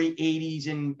very 80s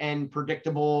and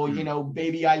predictable, you know,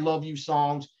 Baby I Love You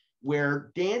songs,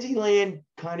 where Danzyland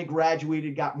kind of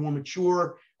graduated, got more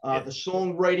mature. The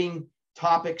songwriting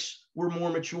topics were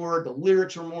more mature. The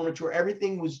lyrics were more mature.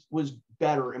 Everything was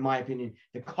better, in my opinion.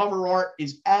 The cover art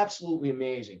is absolutely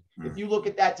amazing. If you look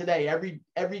at that today,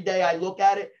 every day I look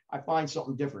at it, I find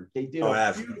something different. They did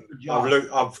a beautiful job.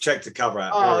 I've checked the cover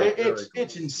out. Oh,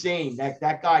 it's insane.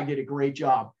 That guy did a great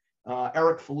job.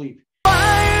 Eric Philippe.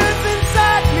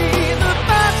 Inside me, the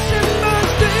passion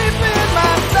burns deep in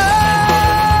my soul.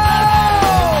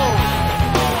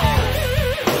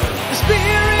 The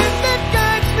spirit that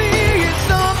guides me is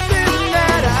something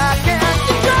that I can't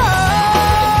control.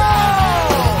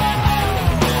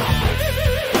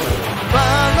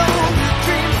 Follow the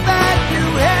dreams that you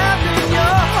have in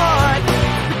your heart,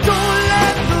 but don't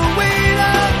let the weight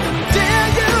of them tear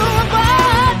you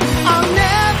apart. I'll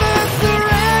never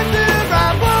surrender, I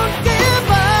won't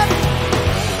give up.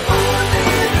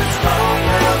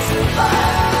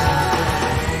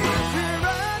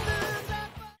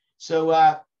 So,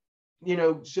 you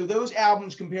know, so those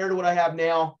albums compared to what I have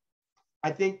now,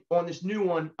 I think on this new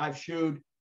one, I've showed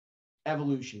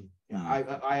evolution.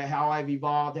 How I've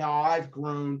evolved, how I've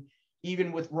grown,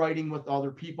 even with writing with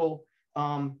other people.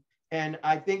 And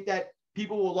I think that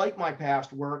people will like my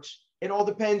past works. It all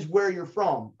depends where you're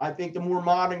from. I think the more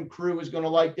modern crew is going to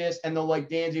like this, and they'll like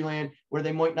Danzyland, where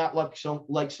they might not like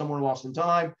Somewhere Lost in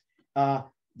Time.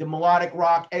 The melodic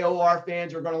rock AOR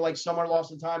fans are going to like Somewhere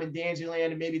Lost in Time and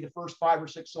Danzyland, and maybe the first 5 or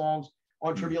 6 songs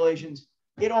on Tribulations.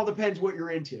 It all depends what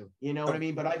you're into. You know what I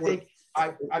mean? But I think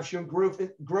I've shown growth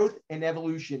and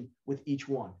evolution with each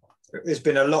one. There's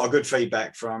been a lot of good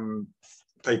feedback from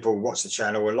people who watch the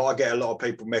channel. I get a lot of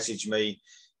people message me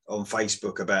on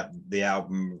Facebook about the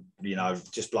album, you know,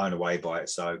 just blown away by it.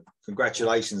 So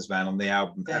congratulations, man, on the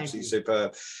album. Thank Absolutely you.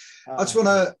 superb. I just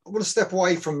want to step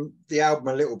away from the album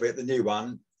a little bit, the new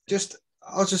one.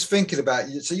 I was just thinking about,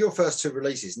 so your first two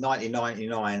releases,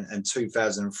 1999 and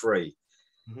 2003.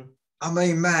 Mm-hmm. I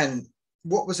mean, man,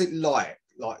 what was it like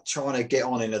trying to get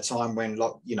on in a time when,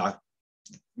 like, you know,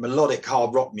 melodic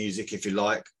hard rock music, if you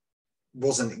like,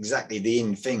 wasn't exactly the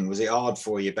in thing? Was it hard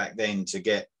for you back then to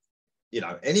get, you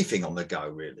know, anything on the go,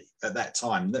 really, at that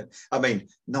time? I mean,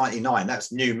 99,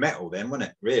 that's new metal then, wasn't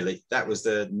it? Really, that was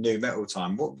the new metal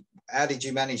time. How did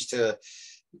you manage to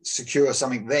secure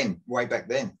something then, way back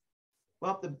then?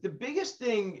 Well, the biggest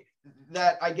thing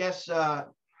that I guess,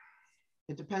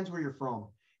 it depends where you're from.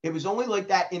 It was only like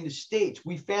that in the States.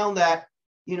 We found that,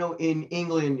 you know, in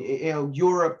England, you know,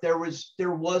 Europe, there was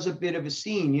a bit of a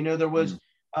scene. You know, there was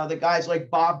the guys like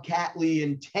Bob Catley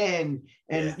and Ten,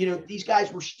 and you know, these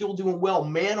guys were still doing well.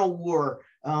 Manowar,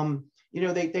 you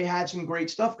know, they had some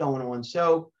great stuff going on.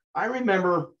 So I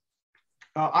remember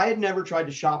I had never tried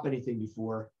to shop anything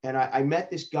before, and I met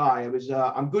this guy.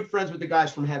 I'm good friends with the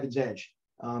guys from Heaven's Edge.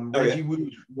 Reggie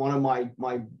Woo's one of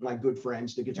my good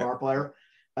friends, the guitar player.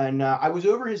 And I was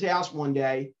over his house one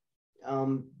day.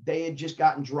 They had just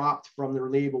gotten dropped from their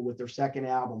label with their second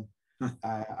album,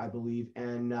 I believe.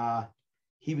 And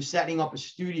he was setting up a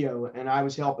studio, and I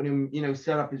was helping him, you know,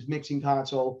 set up his mixing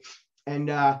console. And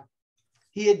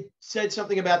he had said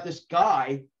something about this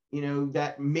guy, you know,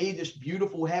 that made this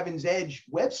beautiful Heaven's Edge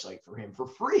website for him for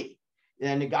free.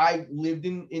 And the guy lived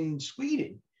in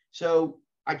Sweden. So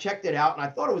I checked it out, and I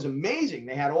thought it was amazing.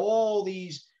 They had all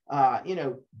these, you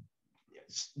know,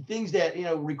 things that, you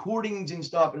know, recordings and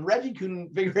stuff, and Reggie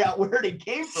couldn't figure out where they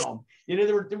came from. You know,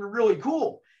 they were really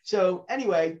cool. So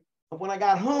anyway, when I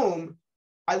got home,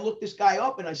 I looked this guy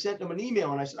up and I sent him an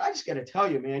email, and I said, I just got to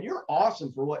tell you, man, you're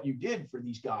awesome for what you did for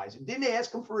these guys. And didn't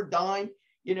ask him for a dime.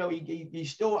 You know, he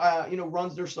still, you know,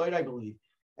 runs their site, I believe.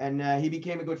 And he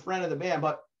became a good friend of the band.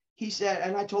 But he said,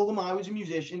 and I told him I was a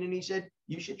musician, and he said,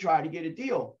 you should try to get a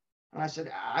deal. And I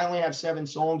said, I only have 7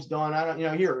 songs done. I don't, you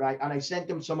know, here. And I sent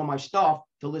him some of my stuff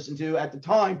to listen to. At the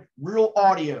time, Real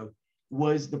Audio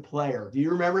was the player. Do you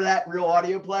remember that Real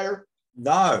Audio player?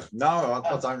 No, I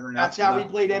don't remember. That's how we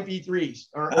played MP3s,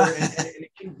 and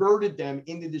it converted them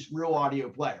into this Real Audio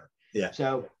player. Yeah.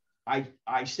 So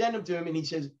I sent him to him, and he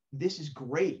says, this is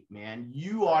great, man.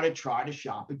 You ought to try to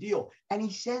shop a deal. And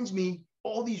he sends me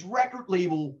all these record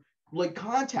label like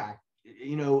contact,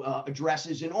 you know,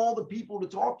 addresses and all the people to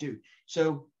talk to.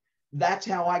 So that's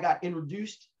how I got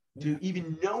introduced to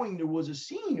even knowing there was a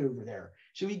scene over there.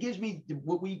 So he gives me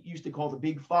what we used to call the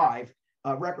big 5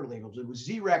 record labels. It was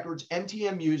Z Records,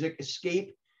 MTM Music,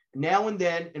 Escape, Now and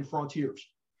Then, and Frontiers.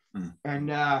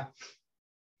 And I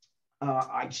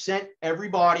sent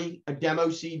everybody a demo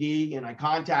CD, and I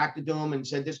contacted them and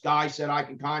said, this guy said I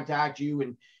can contact you,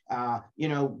 and you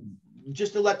know,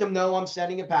 just to let them know I'm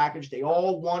sending a package. They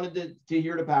all wanted to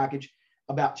hear the package.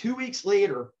 About 2 weeks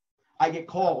later, I get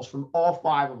calls from all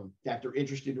 5 of them that they're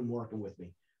interested in working with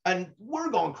me. And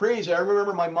we're going crazy. I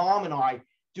remember my mom and I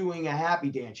doing a happy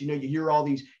dance. You know, you hear all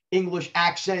these English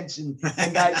accents and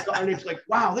guys, and it's like,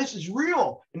 wow, this is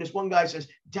real. And this one guy says,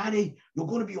 Danny, you're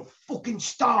going to be a fucking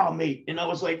star, mate. And I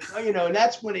was like, oh, you know, and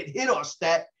that's when it hit us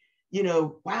that, you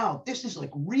know, wow, this is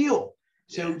like real.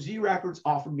 So Z Records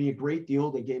offered me a great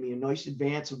deal. They gave me a nice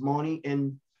advance of money,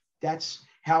 and that's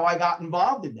how I got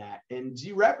involved in that. And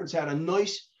Z Records had a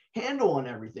nice handle on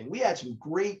everything. We had some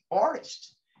great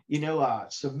artists, you know,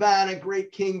 Savannah,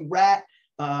 Great King Rat.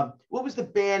 What was the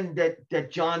band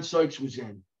that John Sykes was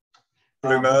in?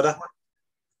 Blue Murder.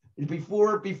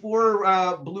 Before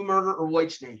Blue Murder or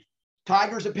Whitesnake.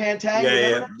 Tigers of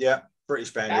Pantang. Yeah.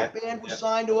 British band. That band was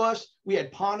signed to us. We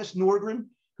had Pontus Norgren,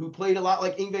 who played a lot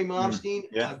like Yngwie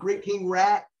Malmsteen. Great King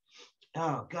Rat.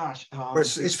 Oh gosh.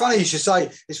 It's funny you should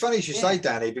say. It's funny you should say,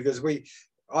 Danny, because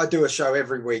I do a show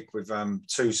every week with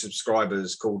 2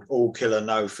 subscribers called All Killer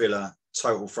No Filler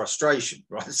Total Frustration,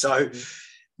 right? So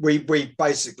we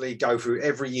basically go through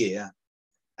every year,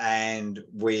 and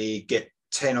we get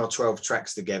 10 or 12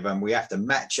 tracks together, and we have to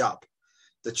match up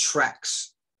the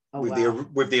tracks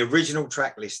with the original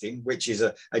track listing, which is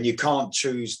and you can't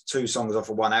choose 2 songs off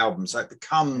of one album, so it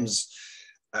becomes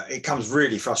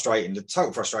really frustrating. The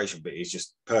Total Frustration bit is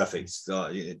just perfect,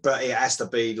 but it has to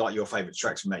be like your favorite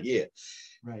tracks from that year.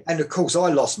 Right. And of course, I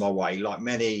lost my way, like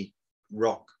many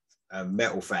rock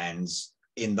metal fans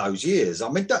in those years. I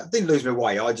mean, didn't lose my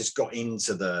way. I just got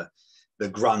into the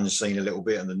grunge scene a little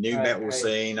bit and the new metal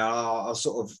scene. I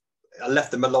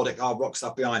left the melodic hard rock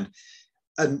stuff behind.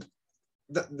 And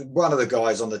one of the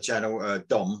guys on the channel,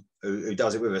 Dom, who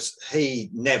does it with us, he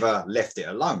never left it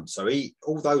alone. So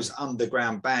all those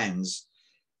underground bands,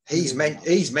 he's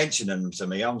mentioning them to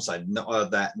me. I'm saying, not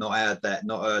heard that, not heard that,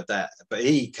 not heard that. But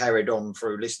he carried on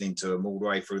through listening to them all the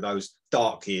way through those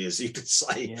dark years, you could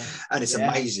say. Yeah. And it's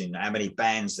amazing how many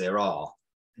bands there are.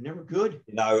 Never good.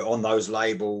 You know, on those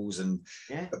labels, and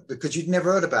because you'd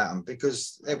never heard about them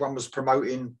because everyone was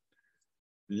promoting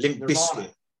Limp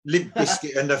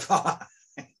Bizkit and Nirvana.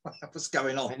 What's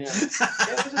going on? I know.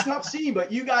 It was a tough scene,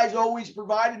 but you guys always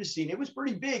provided a scene. It was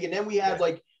pretty big. And then we had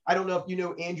like, I don't know if you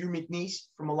know Andrew McNeese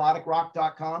from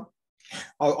melodicrock.com.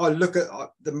 I look at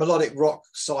the melodic rock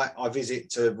site I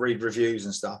visit to read reviews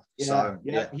and stuff. He's,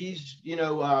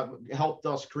 helped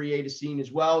us create a scene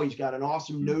as well. He's got an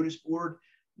awesome notice board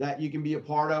that you can be a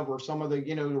part of, or some of the,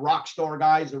 the rock star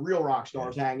guys, the real rock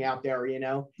stars hang out there,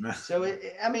 So,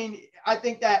 I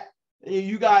think that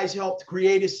you guys helped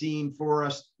create a scene for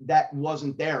us that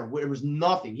wasn't there. There was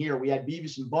nothing here. We had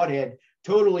Beavis and Butthead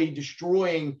totally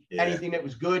destroying anything that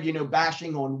was good,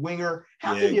 bashing on Winger.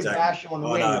 How can you bash on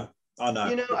Winger? I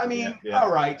know.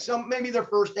 All right. So maybe their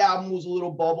first album was a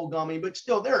little bubblegummy, but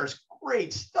still there's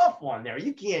great stuff on there.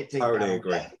 You can't take Totally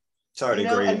agree. Totally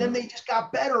agree. And then they just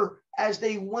got better as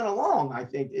they went along. I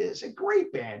think it's a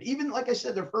great band. Even like I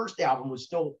said, their first album was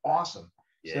still awesome.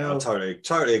 Yeah, so, I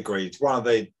totally agree. It's one of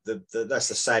the that's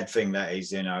the sad thing that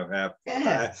is,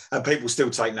 and people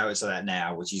still take notice of that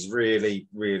now, which is really,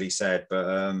 really sad.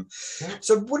 But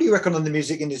so what do you reckon on the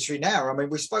music industry now? I mean,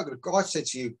 I said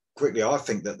to you quickly, I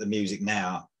think that the music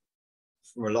now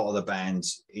from a lot of the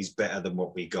bands is better than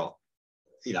what we got,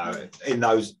 in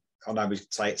those, I know we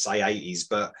say 80s,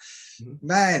 but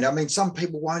man, I mean, some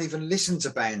people won't even listen to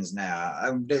bands now.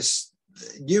 And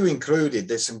you included,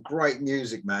 there's some great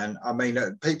music, man. I mean,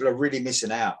 people are really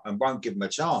missing out and won't give them a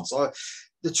chance.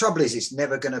 The trouble is, it's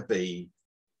never going to be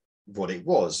what it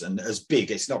was, and as big.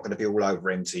 It's not going to be all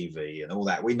over MTV and all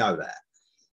that. We know that.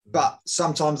 But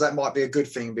sometimes that might be a good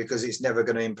thing because it's never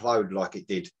going to implode like it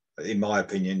did, in my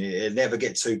opinion. It'll never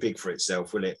get too big for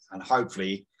itself, will it? And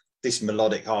hopefully this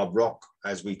melodic hard rock,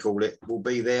 as we call it, will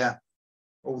be there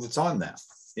all the time now,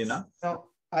 Well,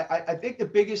 I think the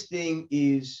biggest thing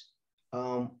is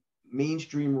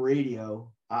mainstream radio.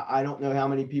 I don't know how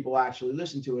many people actually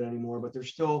listen to it anymore, but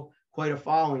there's still quite a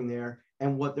following there.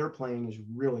 And what they're playing is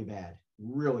really bad.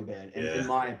 And in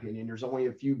my opinion, there's only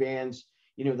a few bands,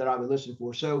 that I would listen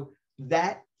for. So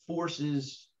that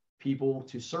forces people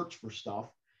to search for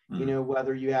stuff,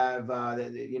 whether you have,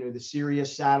 the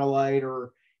Sirius satellite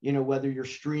or, whether you're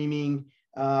streaming,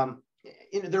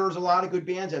 there's a lot of good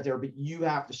bands out there, but you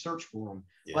have to search for them.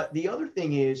 Yeah. But the other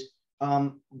thing is,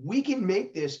 we can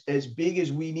make this as big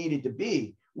as we need it to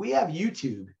be. We have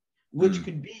YouTube, which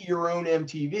could be your own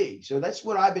MTV. So that's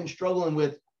what I've been struggling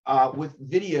with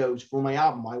videos for my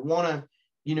album. I want to,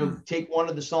 take one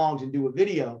of the songs and do a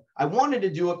video. I wanted to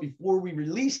do it before we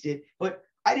released it, but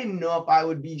I didn't know if I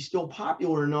would be still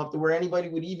popular enough to where anybody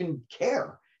would even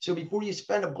care. So before you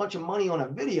spend a bunch of money on a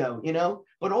video,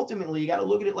 but ultimately you got to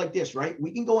look at it like this, right?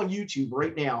 We can go on YouTube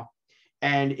right now.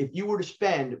 And if you were to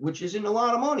spend, which isn't a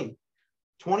lot of money,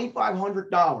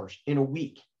 $2,500 in a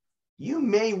week, you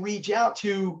may reach out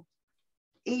to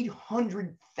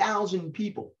 800,000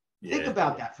 people. Yeah. Think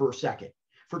about that for a second.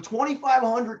 For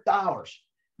 $2,500,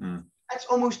 that's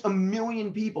almost 1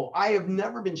 million people. I have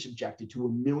never been subjected to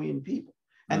 1 million people.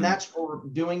 And that's for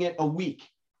doing it a week,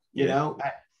 or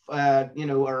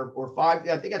 5,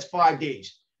 I think that's 5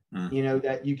 days,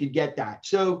 that you could get that.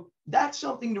 So that's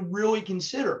something to really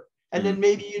consider. And then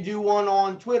maybe you do one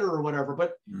on Twitter or whatever.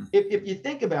 But if you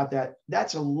think about that,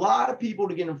 that's a lot of people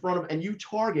to get in front of, and you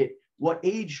target what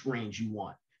age range you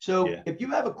want. So if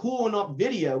you have a cool enough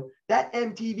video, that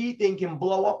MTV thing can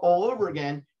blow up all over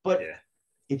again, but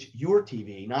it's your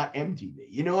TV, not MTV.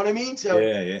 You know what I mean? So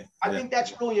I think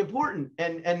that's really important.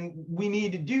 And we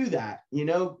need to do that.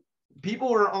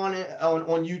 People are on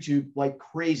YouTube like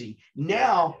crazy.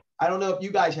 Now, I don't know if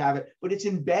you guys have it, but it's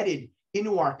embedded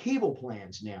into our cable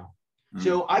plans now.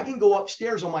 So I can go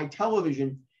upstairs on my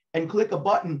television and click a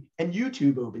button and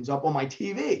YouTube opens up on my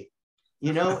TV,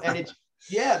 and it's,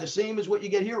 the same as what you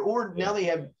get here. Or now they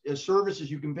have services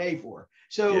you can pay for.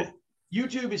 So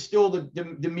YouTube is still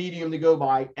the medium to go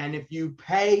by. And if you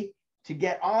pay to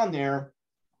get on there,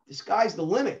 the sky's the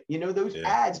limit. Those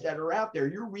ads that are out there,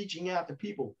 you're reaching out to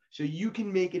people. So you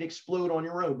can make it explode on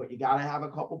your own, but you got to have a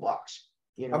couple bucks.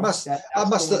 I must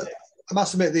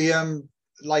admit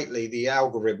lately the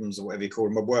algorithms or whatever you call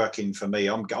them are working for me.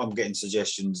 I'm getting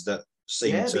suggestions that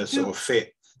seem to sort of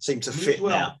fit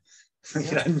now.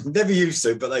 Never used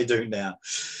to, but they do now.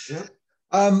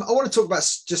 I want to talk about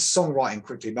just songwriting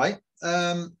quickly, mate.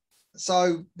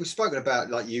 So we've spoken about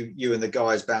like you and the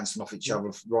guys bouncing off each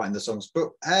other, writing the songs, but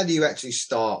how do you actually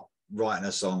start writing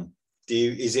a song?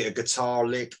 Is it a guitar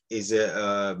lick? Is it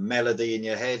a melody in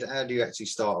your head? How do you actually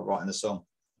start writing a song?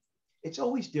 It's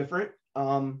always different.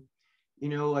 You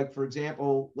know, like for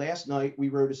example, last night we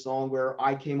wrote a song where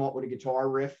I came up with a guitar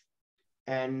riff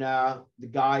and the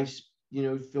guys, you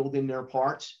know, filled in their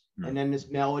parts. And then this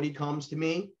melody comes to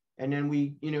me, and then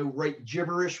we, you know, write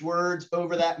gibberish words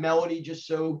over that melody just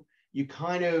so you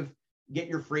kind of get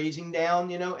your phrasing down,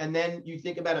 you know, and then you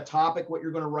think about a topic, what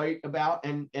you're going to write about,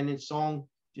 and the song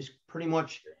just pretty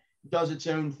much does its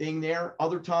own thing there.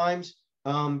 Other times,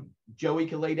 Joey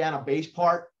can lay down a bass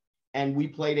part and we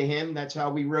play to him. That's how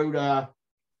we wrote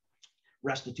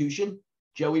Restitution.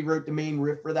 Joey wrote the main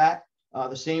riff for that.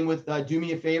 The same with Do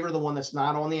Me a Favor, the one that's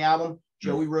not on the album.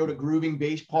 Joey wrote a grooving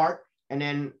bass part, and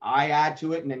then I add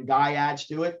to it, and then Guy adds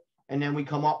to it, and then we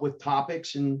come up with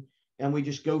topics, and we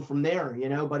just go from there, you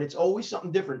know. But it's always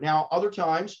something different. Now, other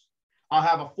times, I'll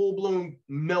have a full-blown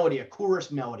melody, a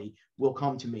chorus melody will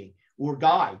come to me. Or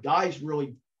Guy's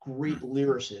really great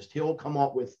lyricist. He'll come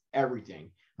up with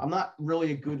everything. I'm not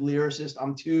really a good lyricist.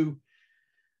 I'm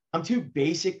too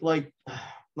basic, like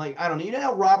I don't know. You know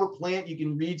how Robert Plant, you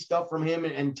can read stuff from him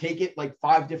and take it like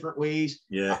 5 different ways.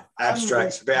 Yeah,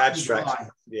 abstract, a bit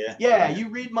abstract. Yeah. You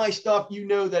read my stuff, you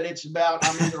know that it's about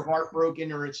I'm either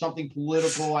heartbroken or it's something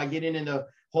political. I get into the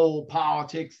whole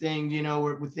politics thing, you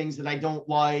know, with things that I don't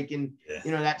like, and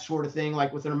you know, that sort of thing.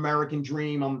 Like with An American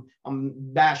Dream, I'm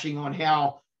bashing on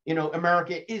how, you know,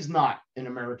 America is not an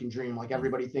American dream like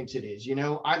everybody thinks it is. You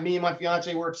know, me and my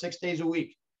fiance work 6 days a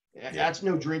week. That's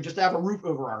no dream, just to have a roof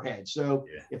over our head. So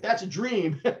if that's a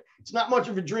dream, it's not much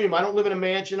of a dream. I don't live in a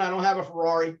mansion. I don't have a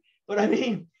Ferrari. But I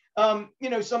mean, you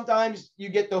know, sometimes you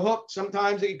get the hook.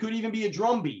 Sometimes it could even be a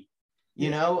drum beat, you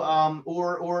know,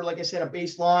 or like I said, a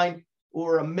bass line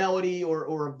or a melody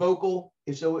or a vocal.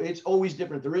 So it's always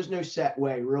different. There is no set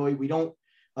way, really. We don't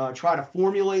try to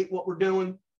formulate what we're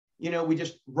doing. You know, we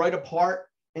just write a part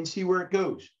and see where it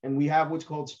goes. And we have what's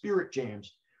called spirit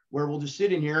jams, where we'll just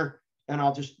sit in here and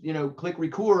I'll just, you know, click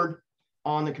record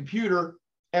on the computer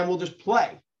and we'll just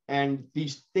play. And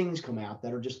these things come out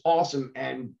that are just awesome.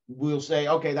 And we'll say,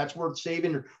 okay, that's worth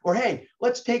saving. Or hey,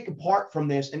 let's take a part from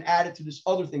this and add it to this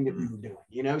other thing that we were doing,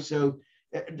 you know? So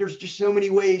there's just so many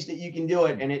ways that you can do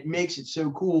it. And it makes it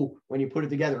so cool when you put it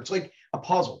together. It's like a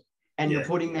puzzle, and you're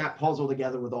putting that puzzle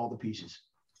together with all the pieces.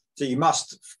 So you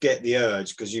must get the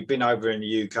urge, because you've been over in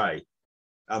the UK.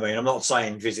 I mean, I'm not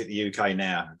saying visit the UK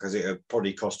now, because it'll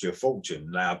probably cost you a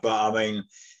fortune now, but I mean,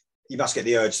 you must get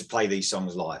the urge to play these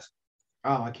songs live.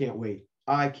 Oh, I can't wait.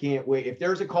 I can't wait. If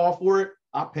there's a call for it,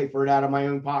 I'll pay for it out of my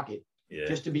own pocket.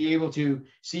 Just to be able to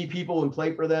see people and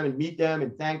play for them and meet them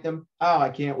and thank them. Oh, I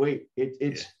can't wait.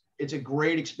 It's a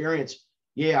great experience.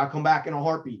 Yeah, I'll come back in a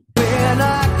heartbeat. When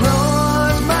I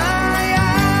close my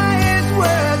eyes,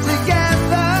 we're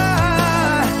together.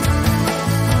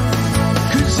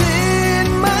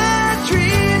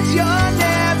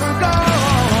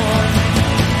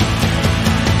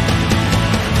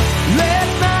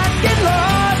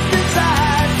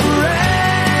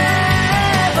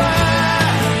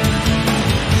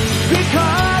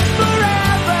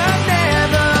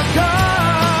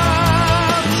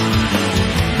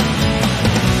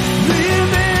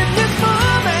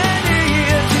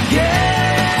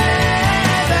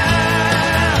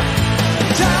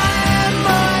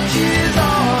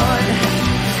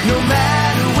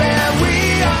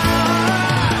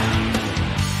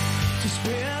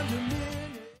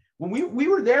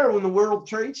 There when the World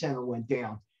Trade Center went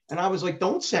down, and I was like,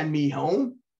 don't send me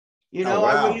home, you know.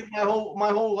 I waited my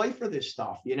whole life for this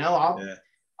stuff, you know.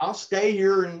 I'll stay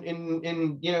here and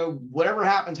you know, whatever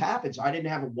happens. I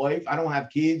didn't have a wife, I don't have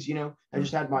kids, you know. I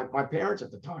just had my parents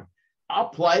at the time. I'll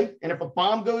play, and if a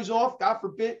bomb goes off, God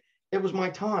forbid, it was my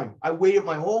time. I waited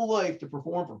my whole life to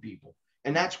perform for people,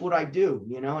 and that's what I do,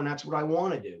 you know, and that's what I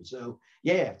want to do. So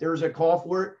yeah, if there's a call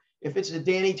for it, if it's a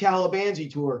Danny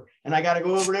Danzi tour and I got to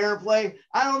go over there and play,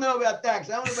 I don't know about that,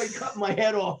 because I don't know if I cut my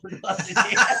head off or nothing.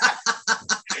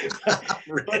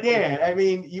 But yeah, I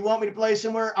mean, you want me to play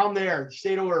somewhere, I'm there.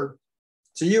 Say the word.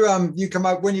 So you come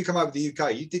up, when you come over to the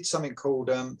UK, you did something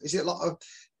called is it like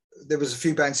there was a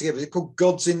few bands together. Was it called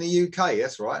Gods in the UK?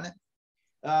 That's right, isn't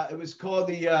it? It was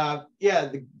called it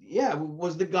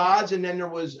was the Gods, and then there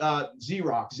was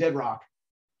Z-Rock.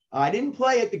 I didn't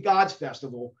play at the Gods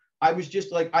Festival. I was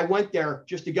just like, I went there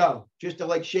just to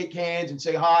like shake hands and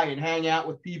say hi and hang out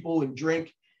with people and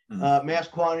drink mass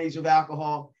quantities of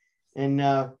alcohol and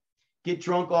get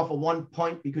drunk off of 1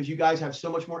 pint, because you guys have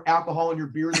so much more alcohol in your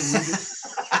beer than we do.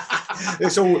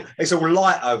 it's all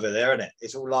light over there, isn't it?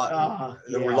 It's all light,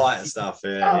 yeah. light and stuff.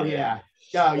 Yeah, oh yeah.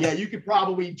 Oh yeah, you could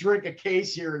probably drink a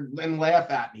case here and laugh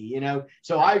at me, you know.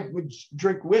 So I would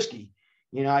drink whiskey,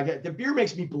 you know. The beer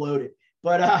makes me bloated,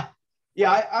 but yeah,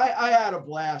 I had a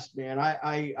blast, man.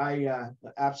 I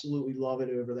absolutely love it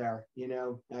over there. You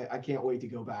know, I can't wait to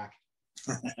go back.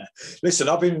 Listen,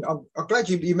 I'm glad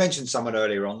you mentioned someone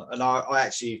earlier on, and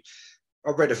I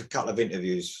read a couple of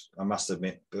interviews, I must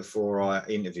admit, before I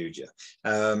interviewed you,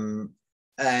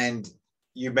 and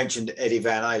you mentioned Eddie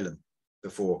Van Halen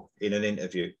before in an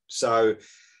interview. So,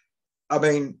 I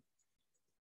mean,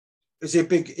 was he a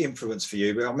big influence for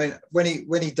you? I mean, when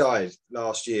he died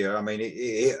last year, I mean, it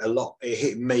hit a lot. It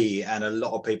hit me and a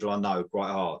lot of people I know quite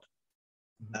hard.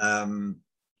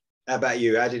 How about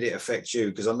you? How did it affect you?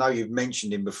 Because I know you've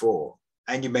mentioned him before,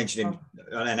 and you mentioned him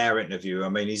in our interview. I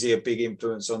mean, is he a big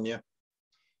influence on you,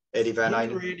 Eddie Van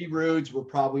Halen? And Randy Rhoads were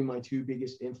probably my two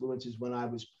biggest influences when I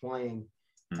was playing,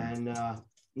 and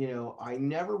you know, I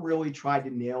never really tried to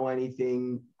nail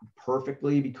anything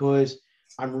perfectly because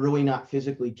I'm really not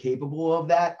physically capable of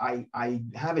that. I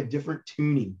have a different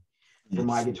tuning for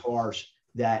my guitars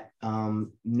that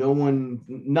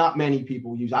not many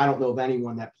people use. I don't know of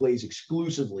anyone that plays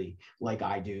exclusively like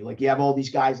I do. Like you have all these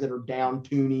guys that are down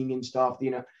tuning and stuff,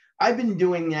 you know. I've been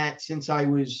doing that since I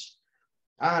was,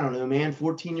 I don't know, man,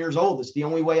 14 years old. It's the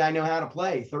only way I know how to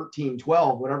play, 13,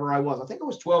 12, whatever I was. I think I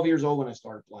was 12 years old when I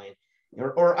started playing.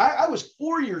 Or I was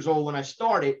 4 years old when I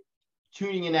started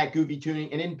tuning in that goofy tuning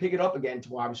and didn't pick it up again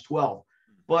until I was 12.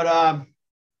 But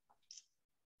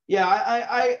yeah,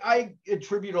 I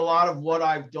attribute a lot of what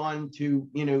I've done to,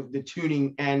 you know, the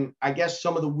tuning, and I guess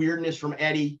some of the weirdness from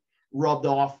Eddie rubbed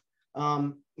off.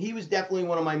 He was definitely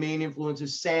one of my main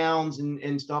influences, sounds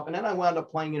and stuff. And then I wound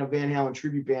up playing in a Van Halen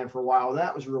tribute band for a while. And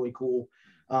that was really cool.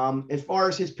 As far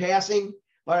as his passing,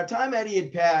 by the time Eddie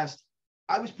had passed,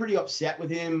 I was pretty upset with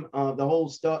him. The whole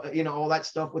stuff, you know, all that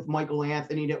stuff with Michael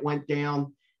Anthony that went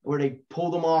down, where they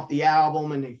pulled him off the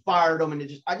album and they fired him,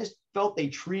 and I just felt they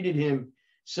treated him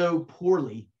so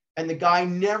poorly. And the guy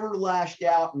never lashed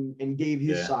out and gave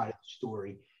his side of the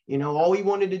story. You know, all he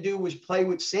wanted to do was play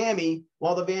with Sammy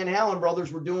while the Van Halen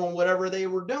brothers were doing whatever they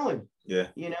were doing. Yeah,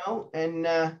 you know, and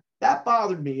that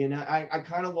bothered me, and I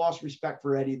kind of lost respect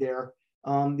for Eddie there.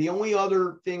 The only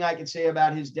other thing I could say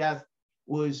about his death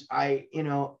was I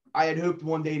had hoped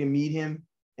one day to meet him,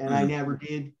 and I never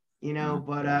did, you know,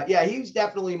 but yeah, he was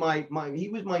definitely he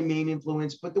was my main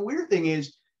influence. But the weird thing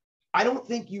is, I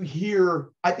think you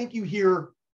hear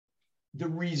the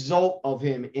result of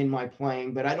him in my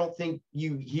playing, but I don't think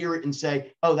you hear it and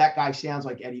say, oh, that guy sounds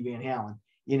like Eddie Van Halen.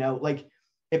 You know, like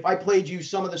if I played you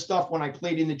some of the stuff when I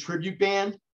played in the tribute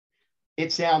band,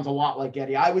 it sounds a lot like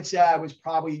Eddie. I would say I was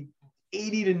probably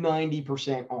 80 to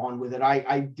 90% on with it.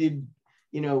 I did,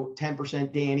 you know,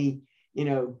 10% Danny, you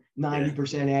know,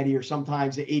 90% Eddie, or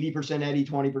sometimes 80% Eddie,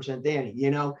 20% Danny,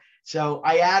 you know? So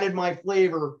I added my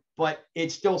flavor, but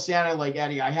it still sounded like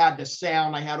Eddie. I had the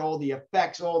sound, I had all the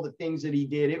effects, all the things that he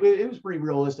did. It was pretty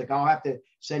realistic. I'll have to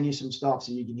send you some stuff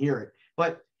so you can hear it.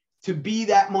 But to be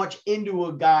that much into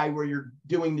a guy where you're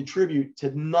doing the tribute,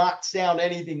 to not sound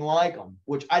anything like him,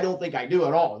 which I don't think I do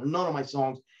at all. None of my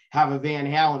songs have a Van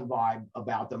Halen vibe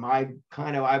about them. I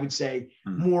would say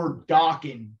more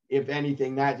Dokken, if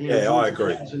anything. That, you know, I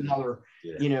agree. Is another,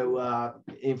 you know,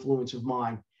 influence of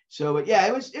mine. So, but yeah,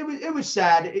 it was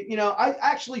sad. You know, I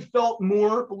actually felt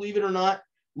more, believe it or not,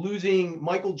 losing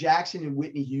Michael Jackson and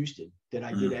Whitney Houston than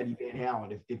I did Eddie Van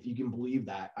Halen, if you can believe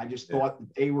that. I just thought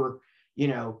that they were, you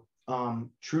know,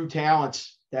 true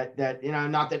talents that, you know,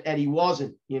 not that Eddie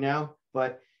wasn't, you know,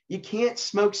 but you can't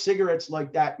smoke cigarettes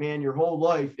like that, man, your whole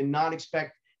life and not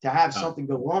expect to have something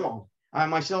go wrong. I,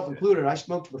 myself included, I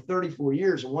smoked for 34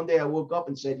 years. And one day I woke up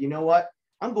and said, you know what?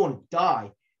 I'm going to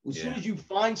die. As soon as you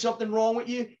find something wrong with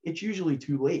you, it's usually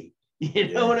too late. You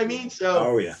know what I mean?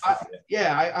 So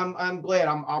I'm glad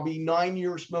I'll be 9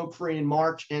 years smoke free in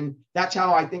March. And that's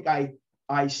how I think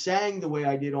I sang the way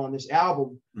I did on this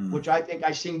album, which I think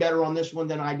I sing better on this one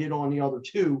than I did on the other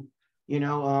two, you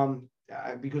know,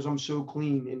 because I'm so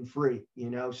clean and free, you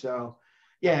know? So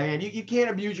yeah, man, you can't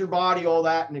abuse your body, all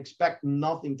that, and expect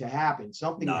nothing to happen.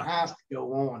 Something has to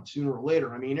go on sooner or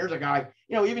later. I mean, there's a guy,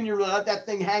 you know, even you let that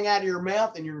thing hang out of your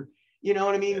mouth and you're, you know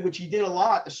what I mean? Which he did a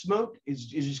lot. The smoke is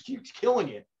just keeps killing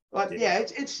you. But yeah,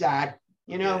 it's sad.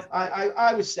 You know,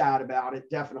 I was sad about it,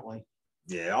 definitely.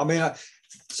 Yeah, I mean,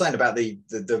 saying about the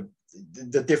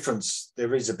difference,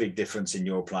 there is a big difference in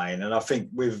your playing, and I think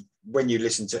when you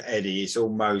listen to Eddie, it's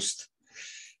almost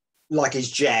like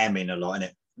he's jamming a lot in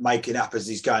it, making up as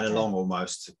he's going along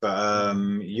almost. But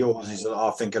yours is,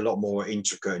 I think, a lot more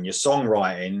intricate, and your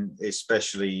songwriting,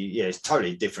 especially, yeah, it's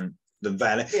totally different than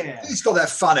Van. Yeah. It's got that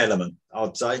fun element,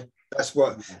 I'd say. That's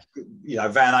what, you know,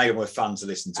 Van Halen were fun to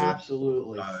listen to.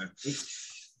 Absolutely.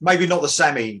 Maybe not the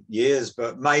Sammy years,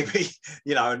 but maybe,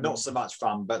 you know, not so much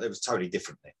fun, but it was totally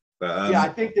different then. But, yeah, I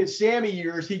think the Sammy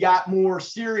years, he got more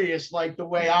serious, like the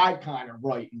way I kind of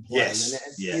write and play. Yes,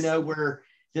 and, yes. You know, where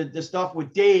the stuff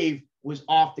with Dave was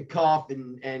off the cuff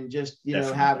and just, you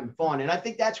know, having fun. And I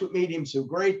think that's what made him so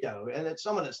great, though. And that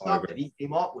some of the stuff that he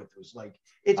came up with was like,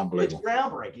 it's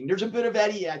groundbreaking. There's a bit of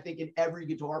Eddie, I think, in every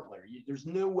guitar player. There's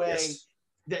no way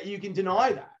that you can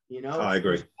deny that, you know? I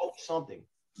agree. Something.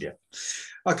 Yeah.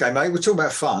 Okay, mate, we're talking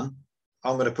about fun.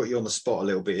 I'm going to put you on the spot a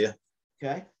little bit here.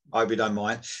 Okay. I hope you don't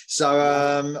mind.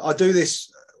 So I do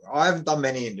this. I haven't done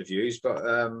many interviews, but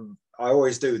I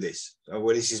always do this.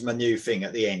 Well, this is my new thing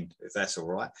at the end, if that's all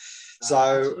right.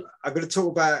 So I'm going to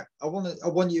talk about. I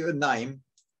want you to name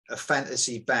a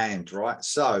fantasy band, right?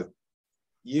 So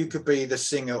you could be the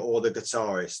singer or the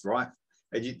guitarist, right?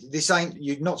 And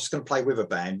you're not just going to play with a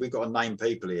band. We've got to name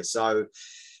people here. So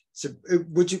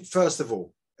would you, first of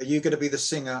all, are you going to be the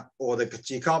singer or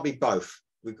you can't be both?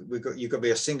 You've got to be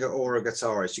a singer or a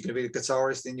guitarist. You're going to be the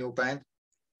guitarist in your band.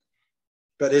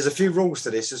 But there's a few rules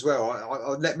to this as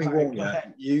well. Let me warn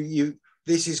you.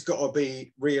 This has got to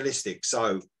be realistic.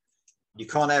 So you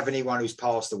can't have anyone who's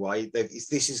passed away.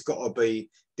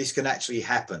 This can actually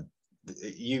happen. Who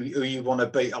you want to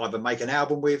be, either make an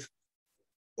album with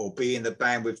or be in the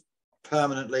band with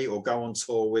permanently or go on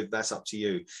tour with, that's up to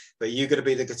you. But you're going to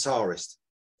be the guitarist.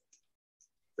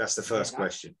 That's the first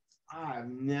question. I've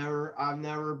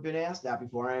never been asked that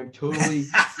before. I am totally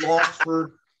lost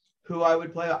for who I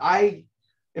would play.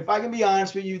 If I can be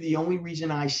honest with you, the only reason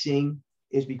I sing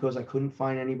is because I couldn't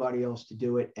find anybody else to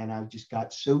do it. And I just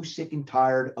got so sick and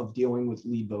tired of dealing with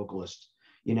lead vocalists,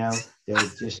 you know, they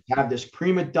just have this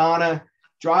prima donna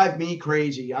drive me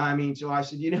crazy. I mean, so I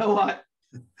said, you know what?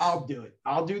 I'll do it.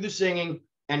 I'll do the singing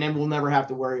and then we'll never have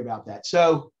to worry about that.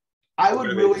 So I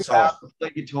would really have to play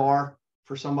guitar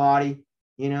for somebody.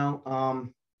 You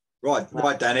know,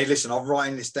 right, Danny. Listen, I'm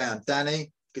writing this down.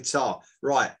 Danny, guitar.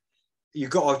 Right,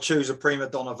 you've got to choose a prima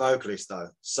donna vocalist, though.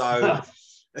 So,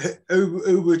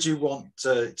 who would you want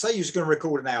to say? You're going to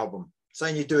record an album.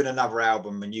 Saying you're doing another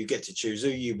album, and you get to choose who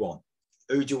you want.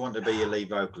 Who do you want to be your lead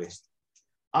vocalist?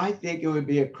 I think it would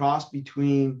be a cross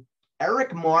between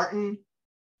Eric Martin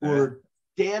or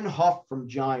Dan Huff from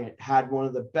Giant. Had one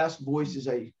of the best voices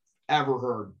I ever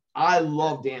heard. I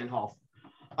love Dan Huff.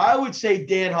 I would say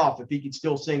Dan Huff, if he could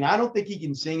still sing. I don't think he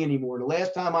can sing anymore. The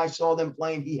last time I saw them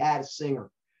playing, he had a singer.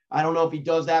 I don't know if he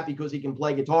does that because he can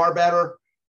play guitar better.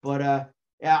 But,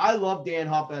 yeah, I love Dan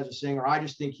Huff as a singer. I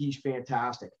just think he's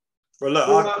fantastic. Well,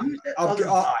 look,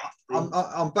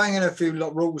 I'm banging a few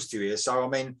rules to you here. So, I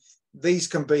mean, these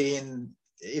can be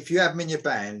if you have them in your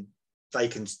band, they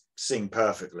can sing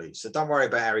perfectly. So don't worry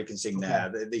about how he can sing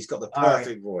now. He's got the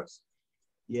perfect voice.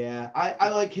 Yeah, I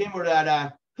like him or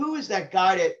that. Who is that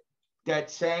guy that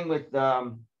sang with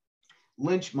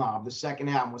Lynch Mob, the second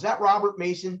album? Was that Robert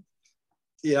Mason?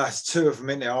 Yeah, it's two of them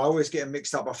in there. I always get them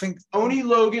mixed up. I think Tony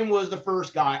Logan was the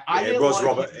first guy. It was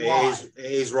Robert. It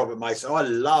is Robert Mason. I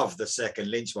love the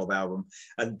second Lynch Mob album,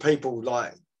 and people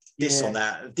like diss on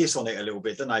it a little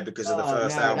bit, don't they? Because of the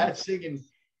first album. That's singing.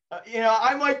 You know,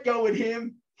 I might go with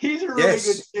him. He's a really good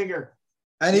singer.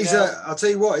 And I'll tell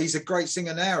you what, he's a great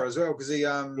singer now as well, because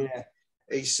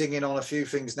he's singing on a few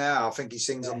things now. I think he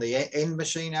sings on the End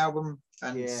Machine album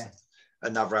and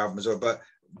another album as well. But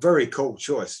very cool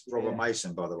choice, Robert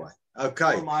Mason, by the way.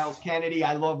 Okay. Or Miles Kennedy.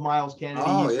 I love Miles Kennedy.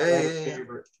 Oh, he's yeah.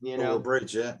 favorite, you know.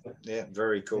 Bridge, yeah,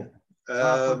 very cool.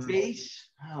 For bass,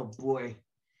 oh boy,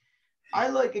 I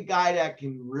like a guy that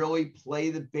can really play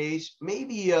the bass.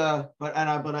 Maybe, but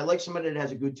I like somebody that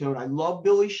has a good tone. I love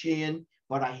Billy Sheehan,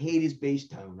 but I hate his bass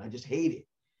tone. I just hate it.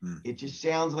 It just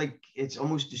sounds like it's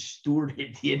almost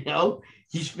distorted, you know?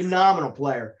 He's a phenomenal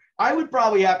player. I would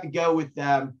probably have to go with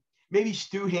maybe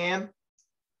Stu Ham.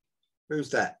 Who's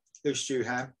that? Who's Stu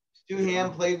Ham? Stu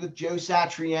Ham played with Joe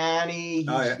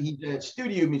Satriani. He's a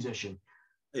studio musician.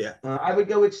 Yeah. I would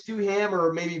go with Stu Ham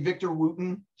or maybe Victor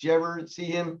Wooten. Did you ever see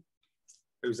him?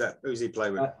 Who's that? Who's he play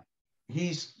with?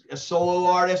 He's a solo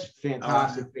artist,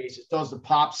 fantastic bassist, does the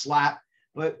pop slap.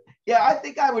 But yeah, I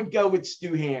think I would go with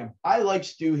Stu Ham. I like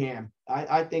Stu Ham.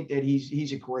 I think that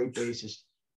he's a great bassist,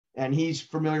 and he's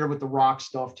familiar with the rock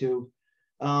stuff too.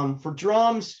 For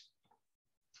drums,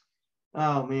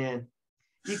 oh man,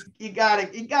 you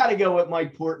gotta go with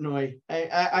Mike Portnoy.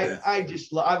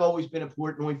 I've always been a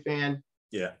Portnoy fan.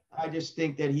 Yeah, I just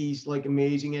think that he's like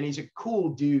amazing, and he's a cool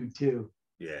dude too.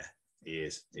 Yeah, he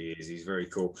is. He is. He's very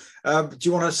cool. Do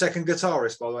you want a second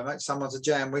guitarist, by the way, mate? Someone to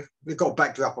jam with? We've got to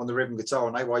back you up on the rhythm guitar,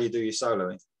 and while you do your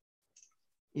soloing.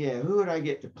 Yeah, who would I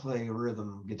get to play a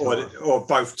rhythm guitar? Or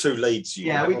both two leads.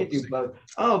 Yeah, we could do both.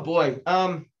 Oh boy.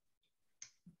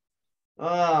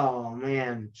 Oh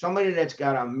man, somebody that's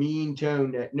got a mean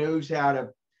tone, that knows how to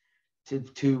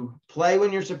play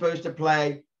when you're supposed to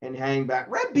play and hang back.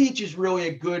 Red Beach is really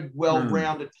a good,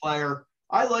 well-rounded player.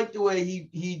 I like the way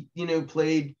he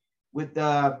played with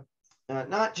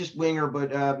not just Winger,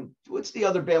 but what's the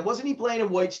other band? Wasn't he playing in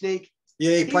Whitesnake?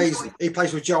 Yeah, he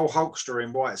plays with Joel Hulkster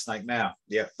in Whitesnake now.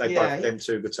 Yeah, both them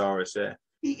two guitarists. Yeah,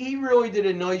 he really did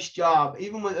a nice job.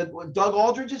 Even with Doug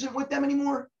Aldridge isn't with them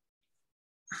anymore.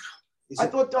 I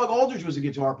thought Doug Aldridge was a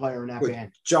guitar player in that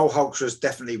band. Joel Hulkster is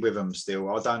definitely with them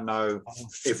still. I don't know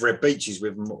if Red Beach is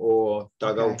with them or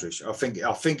Doug Aldridge. I think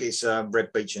it's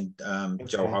Red Beach and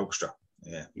Joel Hulkster.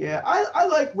 Yeah, I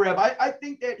like Reb. I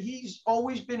think that he's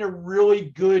always been a really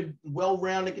good,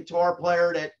 well-rounded guitar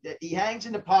player that he hangs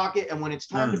in the pocket, and when it's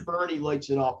time to burn, he lights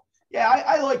it up. Yeah,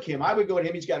 I like him. I would go with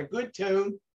him. He's got a good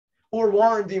tone. Or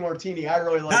Warren DeMartini. I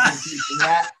really like him too for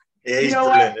that. Yeah, he's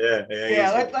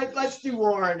brilliant. Let's do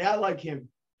Warren. I like him.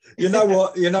 You know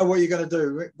what you're going to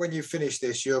do when you finish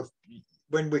this.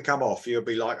 When we come off, you'll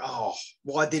be like, "Oh,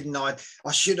 why didn't I?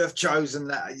 I should have chosen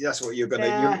that." That's what you're going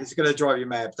to. It's going to drive you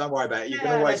mad. Don't worry about it. You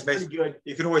can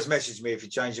always message me if you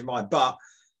change your mind. But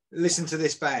listen to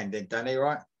this band, then, Danny.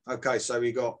 Right? Okay, so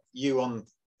we got you on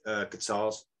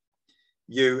guitars,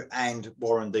 you and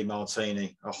Warren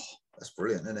DeMartini. Oh, that's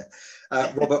brilliant, isn't it?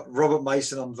 Robert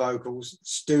Mason on vocals,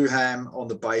 Stu Ham on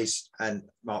the bass, and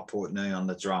Mark Portnoy on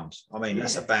the drums. I mean,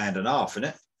 that's a band and a half,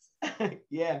 isn't it?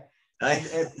 Yeah. Hey.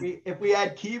 If we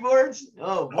had keyboards,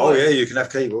 oh yeah, you can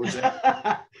have keyboards.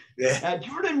 Yeah.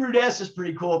 Jordan Rudess is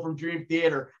pretty cool from Dream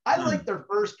Theater. I like their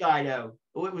first guy though.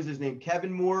 What was his name?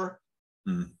 Kevin Moore.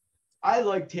 I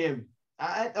liked him.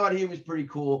 I thought he was pretty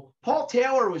cool. Paul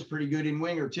Taylor was pretty good in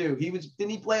Winger too. Didn't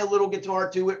he play a little guitar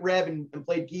too with Reb and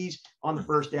played keys on the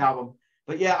first album?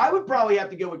 But yeah, I would probably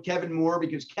have to go with Kevin Moore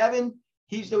because Kevin,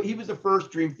 he was the first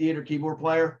Dream Theater keyboard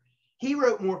player. He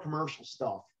wrote more commercial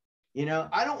stuff.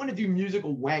 I don't want to do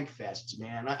musical wank fests,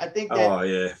 man. I think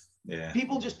that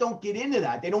people just don't get into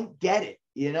that. They don't get it.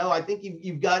 I think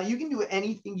you can do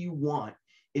anything you want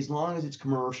as long as it's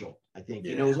commercial. I think,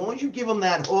 as long as you give them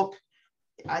that hook,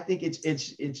 I think it's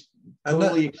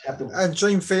totally acceptable. And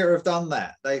Dream Theater have done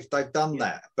that. They've done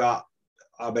that. But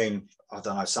I mean, I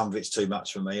don't know, some of it's too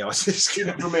much for me.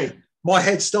 For me. My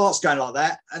head starts going like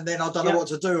that, and then I don't know what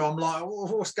to do. I'm like,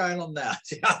 what's going on now?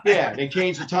 Yeah, they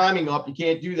changed the timing up. You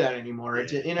can't do that anymore.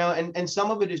 It's and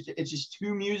some of it is it's just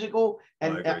too musical.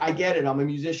 And I get it. I'm a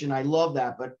musician. I love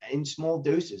that, but in small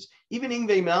doses. Even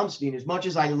Yngwie Malmsteen, as much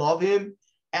as I love him,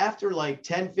 after like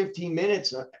 10, 15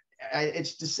 minutes,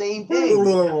 it's the same thing.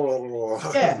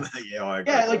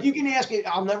 Yeah, like you can ask it.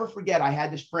 I'll never forget. I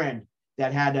had this friend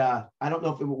that had I don't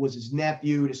know if it was his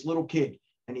nephew, this little kid.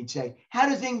 And he'd say, "How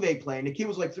does Yngwie play?" And the kid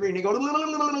was like 3, and they go, and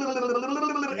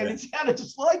it sounded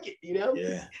just like it,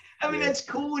 Yeah. I mean, that's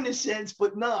cool in a sense,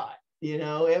 but not,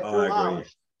 After a while,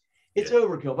 it's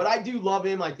overkill. But I do love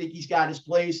him. I think he's got his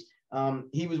place.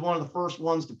 He was one of the first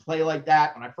ones to play like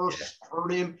that. When I first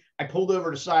heard him, I pulled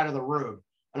over to the side of the road,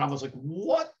 and I was like,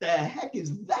 "What the heck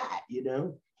is that?"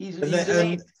 And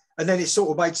then it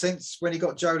sort of made sense when he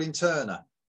got Jolene Turner.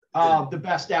 The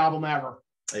best album ever,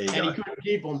 and he couldn't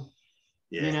keep him.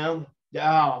 Yeah.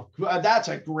 That's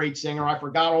a great singer. I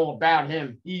forgot all about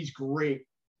him. He's great.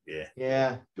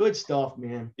 Yeah. Good stuff,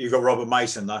 man. You got Robert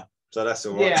Mason though, so that's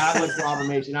all right. Yeah, I like Robert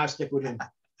Mason. I stick with him.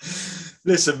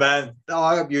 Listen, man.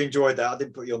 I hope you enjoyed that. I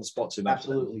didn't put you on the spot too much.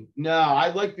 Absolutely. No, I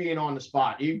like being on the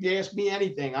spot. You can ask me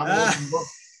anything.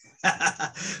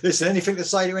 Listen, anything to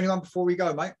say to anyone before we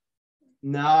go, mate?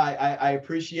 No, I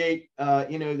appreciate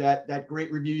that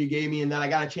great review you gave me, and that I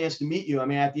got a chance to meet you. I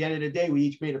mean, at the end of the day, we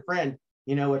each made a friend.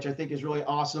 Which I think is really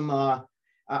awesome.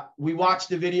 We watched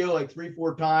the video like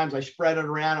 3-4 times. I spread it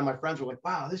around, and my friends were like,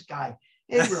 "Wow, this guy,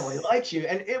 he really likes you."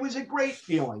 And it was a great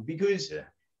feeling because,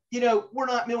 we're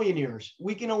not millionaires.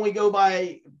 We can only go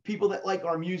by people that like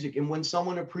our music. And when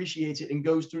someone appreciates it and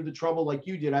goes through the trouble like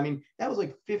you did, I mean, that was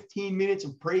like 15 minutes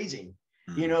of praising,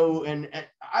 and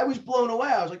I was blown away.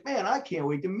 I was like, man, I can't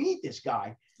wait to meet this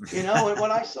guy. And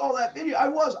when I saw that video, I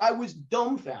was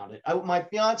dumbfounded. My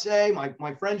fiance,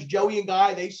 my friends Joey and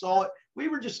Guy, they saw it. We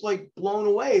were just like blown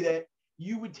away that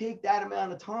you would take that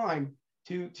amount of time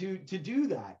to do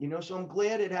that. So I'm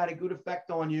glad it had a good effect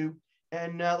on you.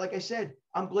 And like I said,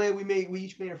 I'm glad we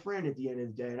each made a friend at the end of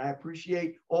the day. And I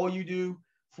appreciate all you do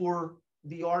for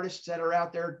the artists that are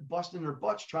out there busting their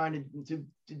butts trying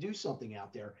to do something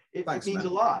out there. It means man. a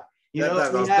lot. You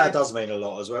know, that does mean a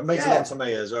lot as well. It means a lot to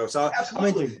me as well. So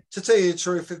absolutely. I mean, to tell you the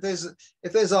truth,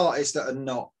 if there's artists that are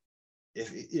not, if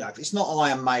it's not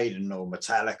Iron Maiden or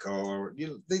Metallica or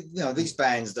these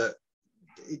bands that,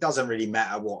 it doesn't really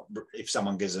matter if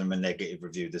someone gives them a negative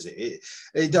review, does it?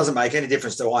 It doesn't make any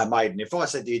difference to Iron Maiden. If I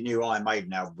said the new Iron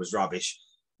Maiden album was rubbish,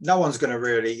 no one's going to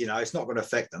really, it's not going to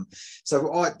affect them.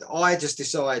 So I just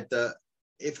decide that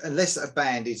unless a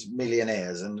band is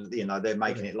millionaires and they're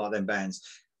making it like them bands,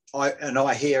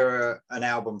 I hear an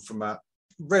album from a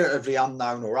relatively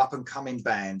unknown or up and coming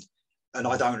band and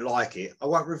I don't like it, I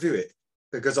won't review it,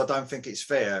 because I don't think it's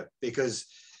fair, because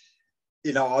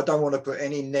I don't want to put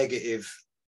any negative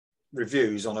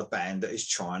reviews on a band that is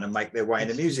trying to make their way in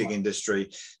the music industry.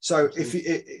 So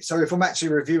if I'm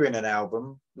actually reviewing an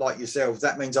album like yourself,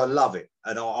 that means I love it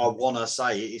and I want to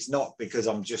say it. It's not because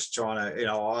I'm just trying to,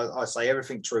 I say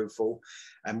everything truthful.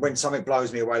 And when something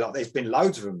blows me away, like there's been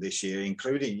loads of them this year,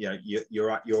 including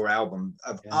your album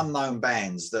of unknown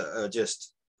bands that are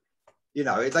just,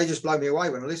 they just blow me away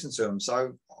when I listen to them.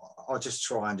 So I just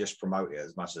try and just promote it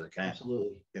as much as I can.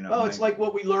 Absolutely. It's like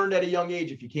what we learned at a young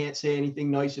age. If you can't say anything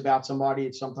nice about somebody,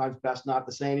 it's sometimes best not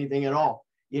to say anything at all.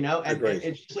 And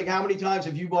it's just like, how many times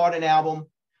have you bought an album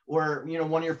or,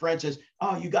 one of your friends says,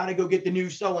 oh, you got to go get the new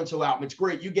so-and-so album. It's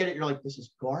great. You get it. You're like, this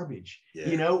is garbage,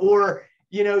 or,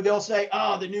 they'll say,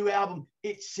 oh, the new album,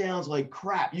 it sounds like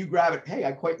crap. You grab it. Hey,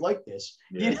 I quite like this.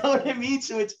 Yeah. You know what I mean?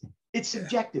 So it's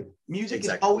subjective. Music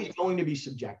is always going to be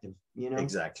subjective,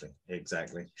 Exactly.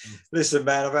 Listen,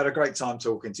 man, I've had a great time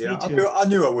talking to you. I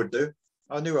knew I would do.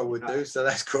 So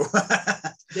that's cool.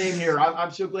 Same here.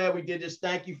 I'm so glad we did this.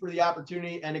 Thank you for the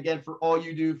opportunity. And again, for all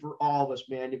you do for all of us,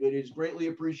 man. It is greatly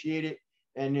appreciated.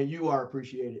 And you are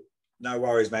appreciated. No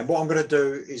worries, man. What I'm going to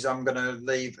do is I'm going to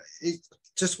leave.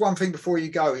 Just one thing before you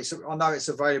go. I know it's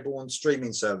available on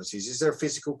streaming services. Is there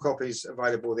physical copies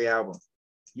available of the album?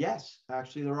 Yes,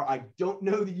 actually there are. I don't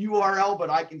know the URL, but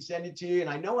I can send it to you. And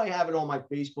I know I have it on my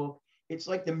Facebook. It's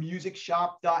like the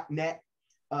musicshop.net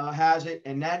has it.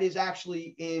 And that is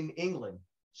actually in England.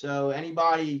 So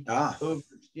anybody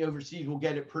overseas will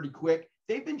get it pretty quick.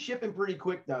 They've been shipping pretty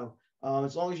quick though.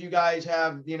 As long as you guys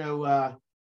have, wasn't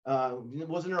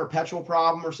there a petrol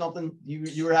problem or something?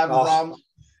 You were having problems?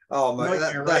 Oh man,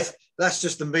 that's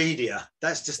just the media.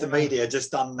 That's just the media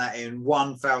just done that in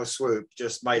one foul swoop,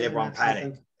 just made everyone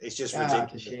panic. It's just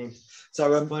ridiculous.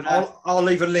 So I'll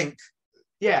leave a link.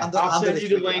 Yeah, I'll send you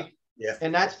the link. Yeah.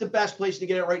 And that's the best place to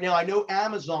get it right now. I know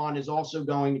Amazon is also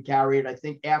going to carry it, I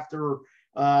think after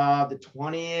the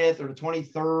 20th or the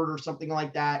 23rd or something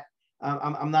like that.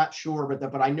 I'm not sure,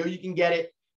 but I know you can get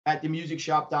it at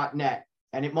themusicshop.net.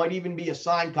 And it might even be a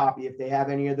signed copy if they have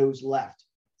any of those left.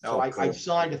 So I've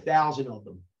signed 1,000 of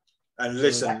them. And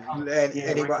listen,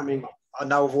 anyone, I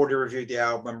know I've already reviewed the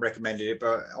album and recommended it,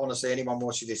 but honestly, anyone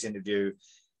watching this interview,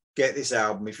 get this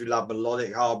album. If you love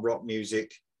melodic hard rock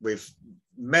music with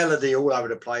melody all over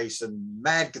the place and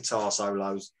mad guitar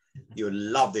solos, you'll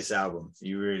love this album.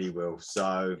 You really will.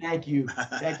 So thank you.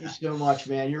 Thank you so much,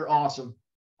 man. You're awesome.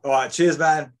 All right. Cheers,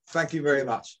 man. Thank you very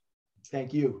much.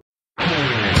 Thank you.